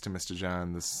no thanks to Mr.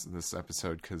 John this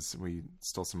episode because we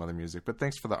stole some other music. But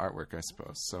thanks for the artwork, I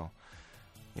suppose. So,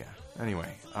 yeah.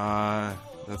 Anyway,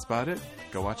 that's about it.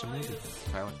 Go watch a movie.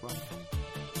 Pilot Club.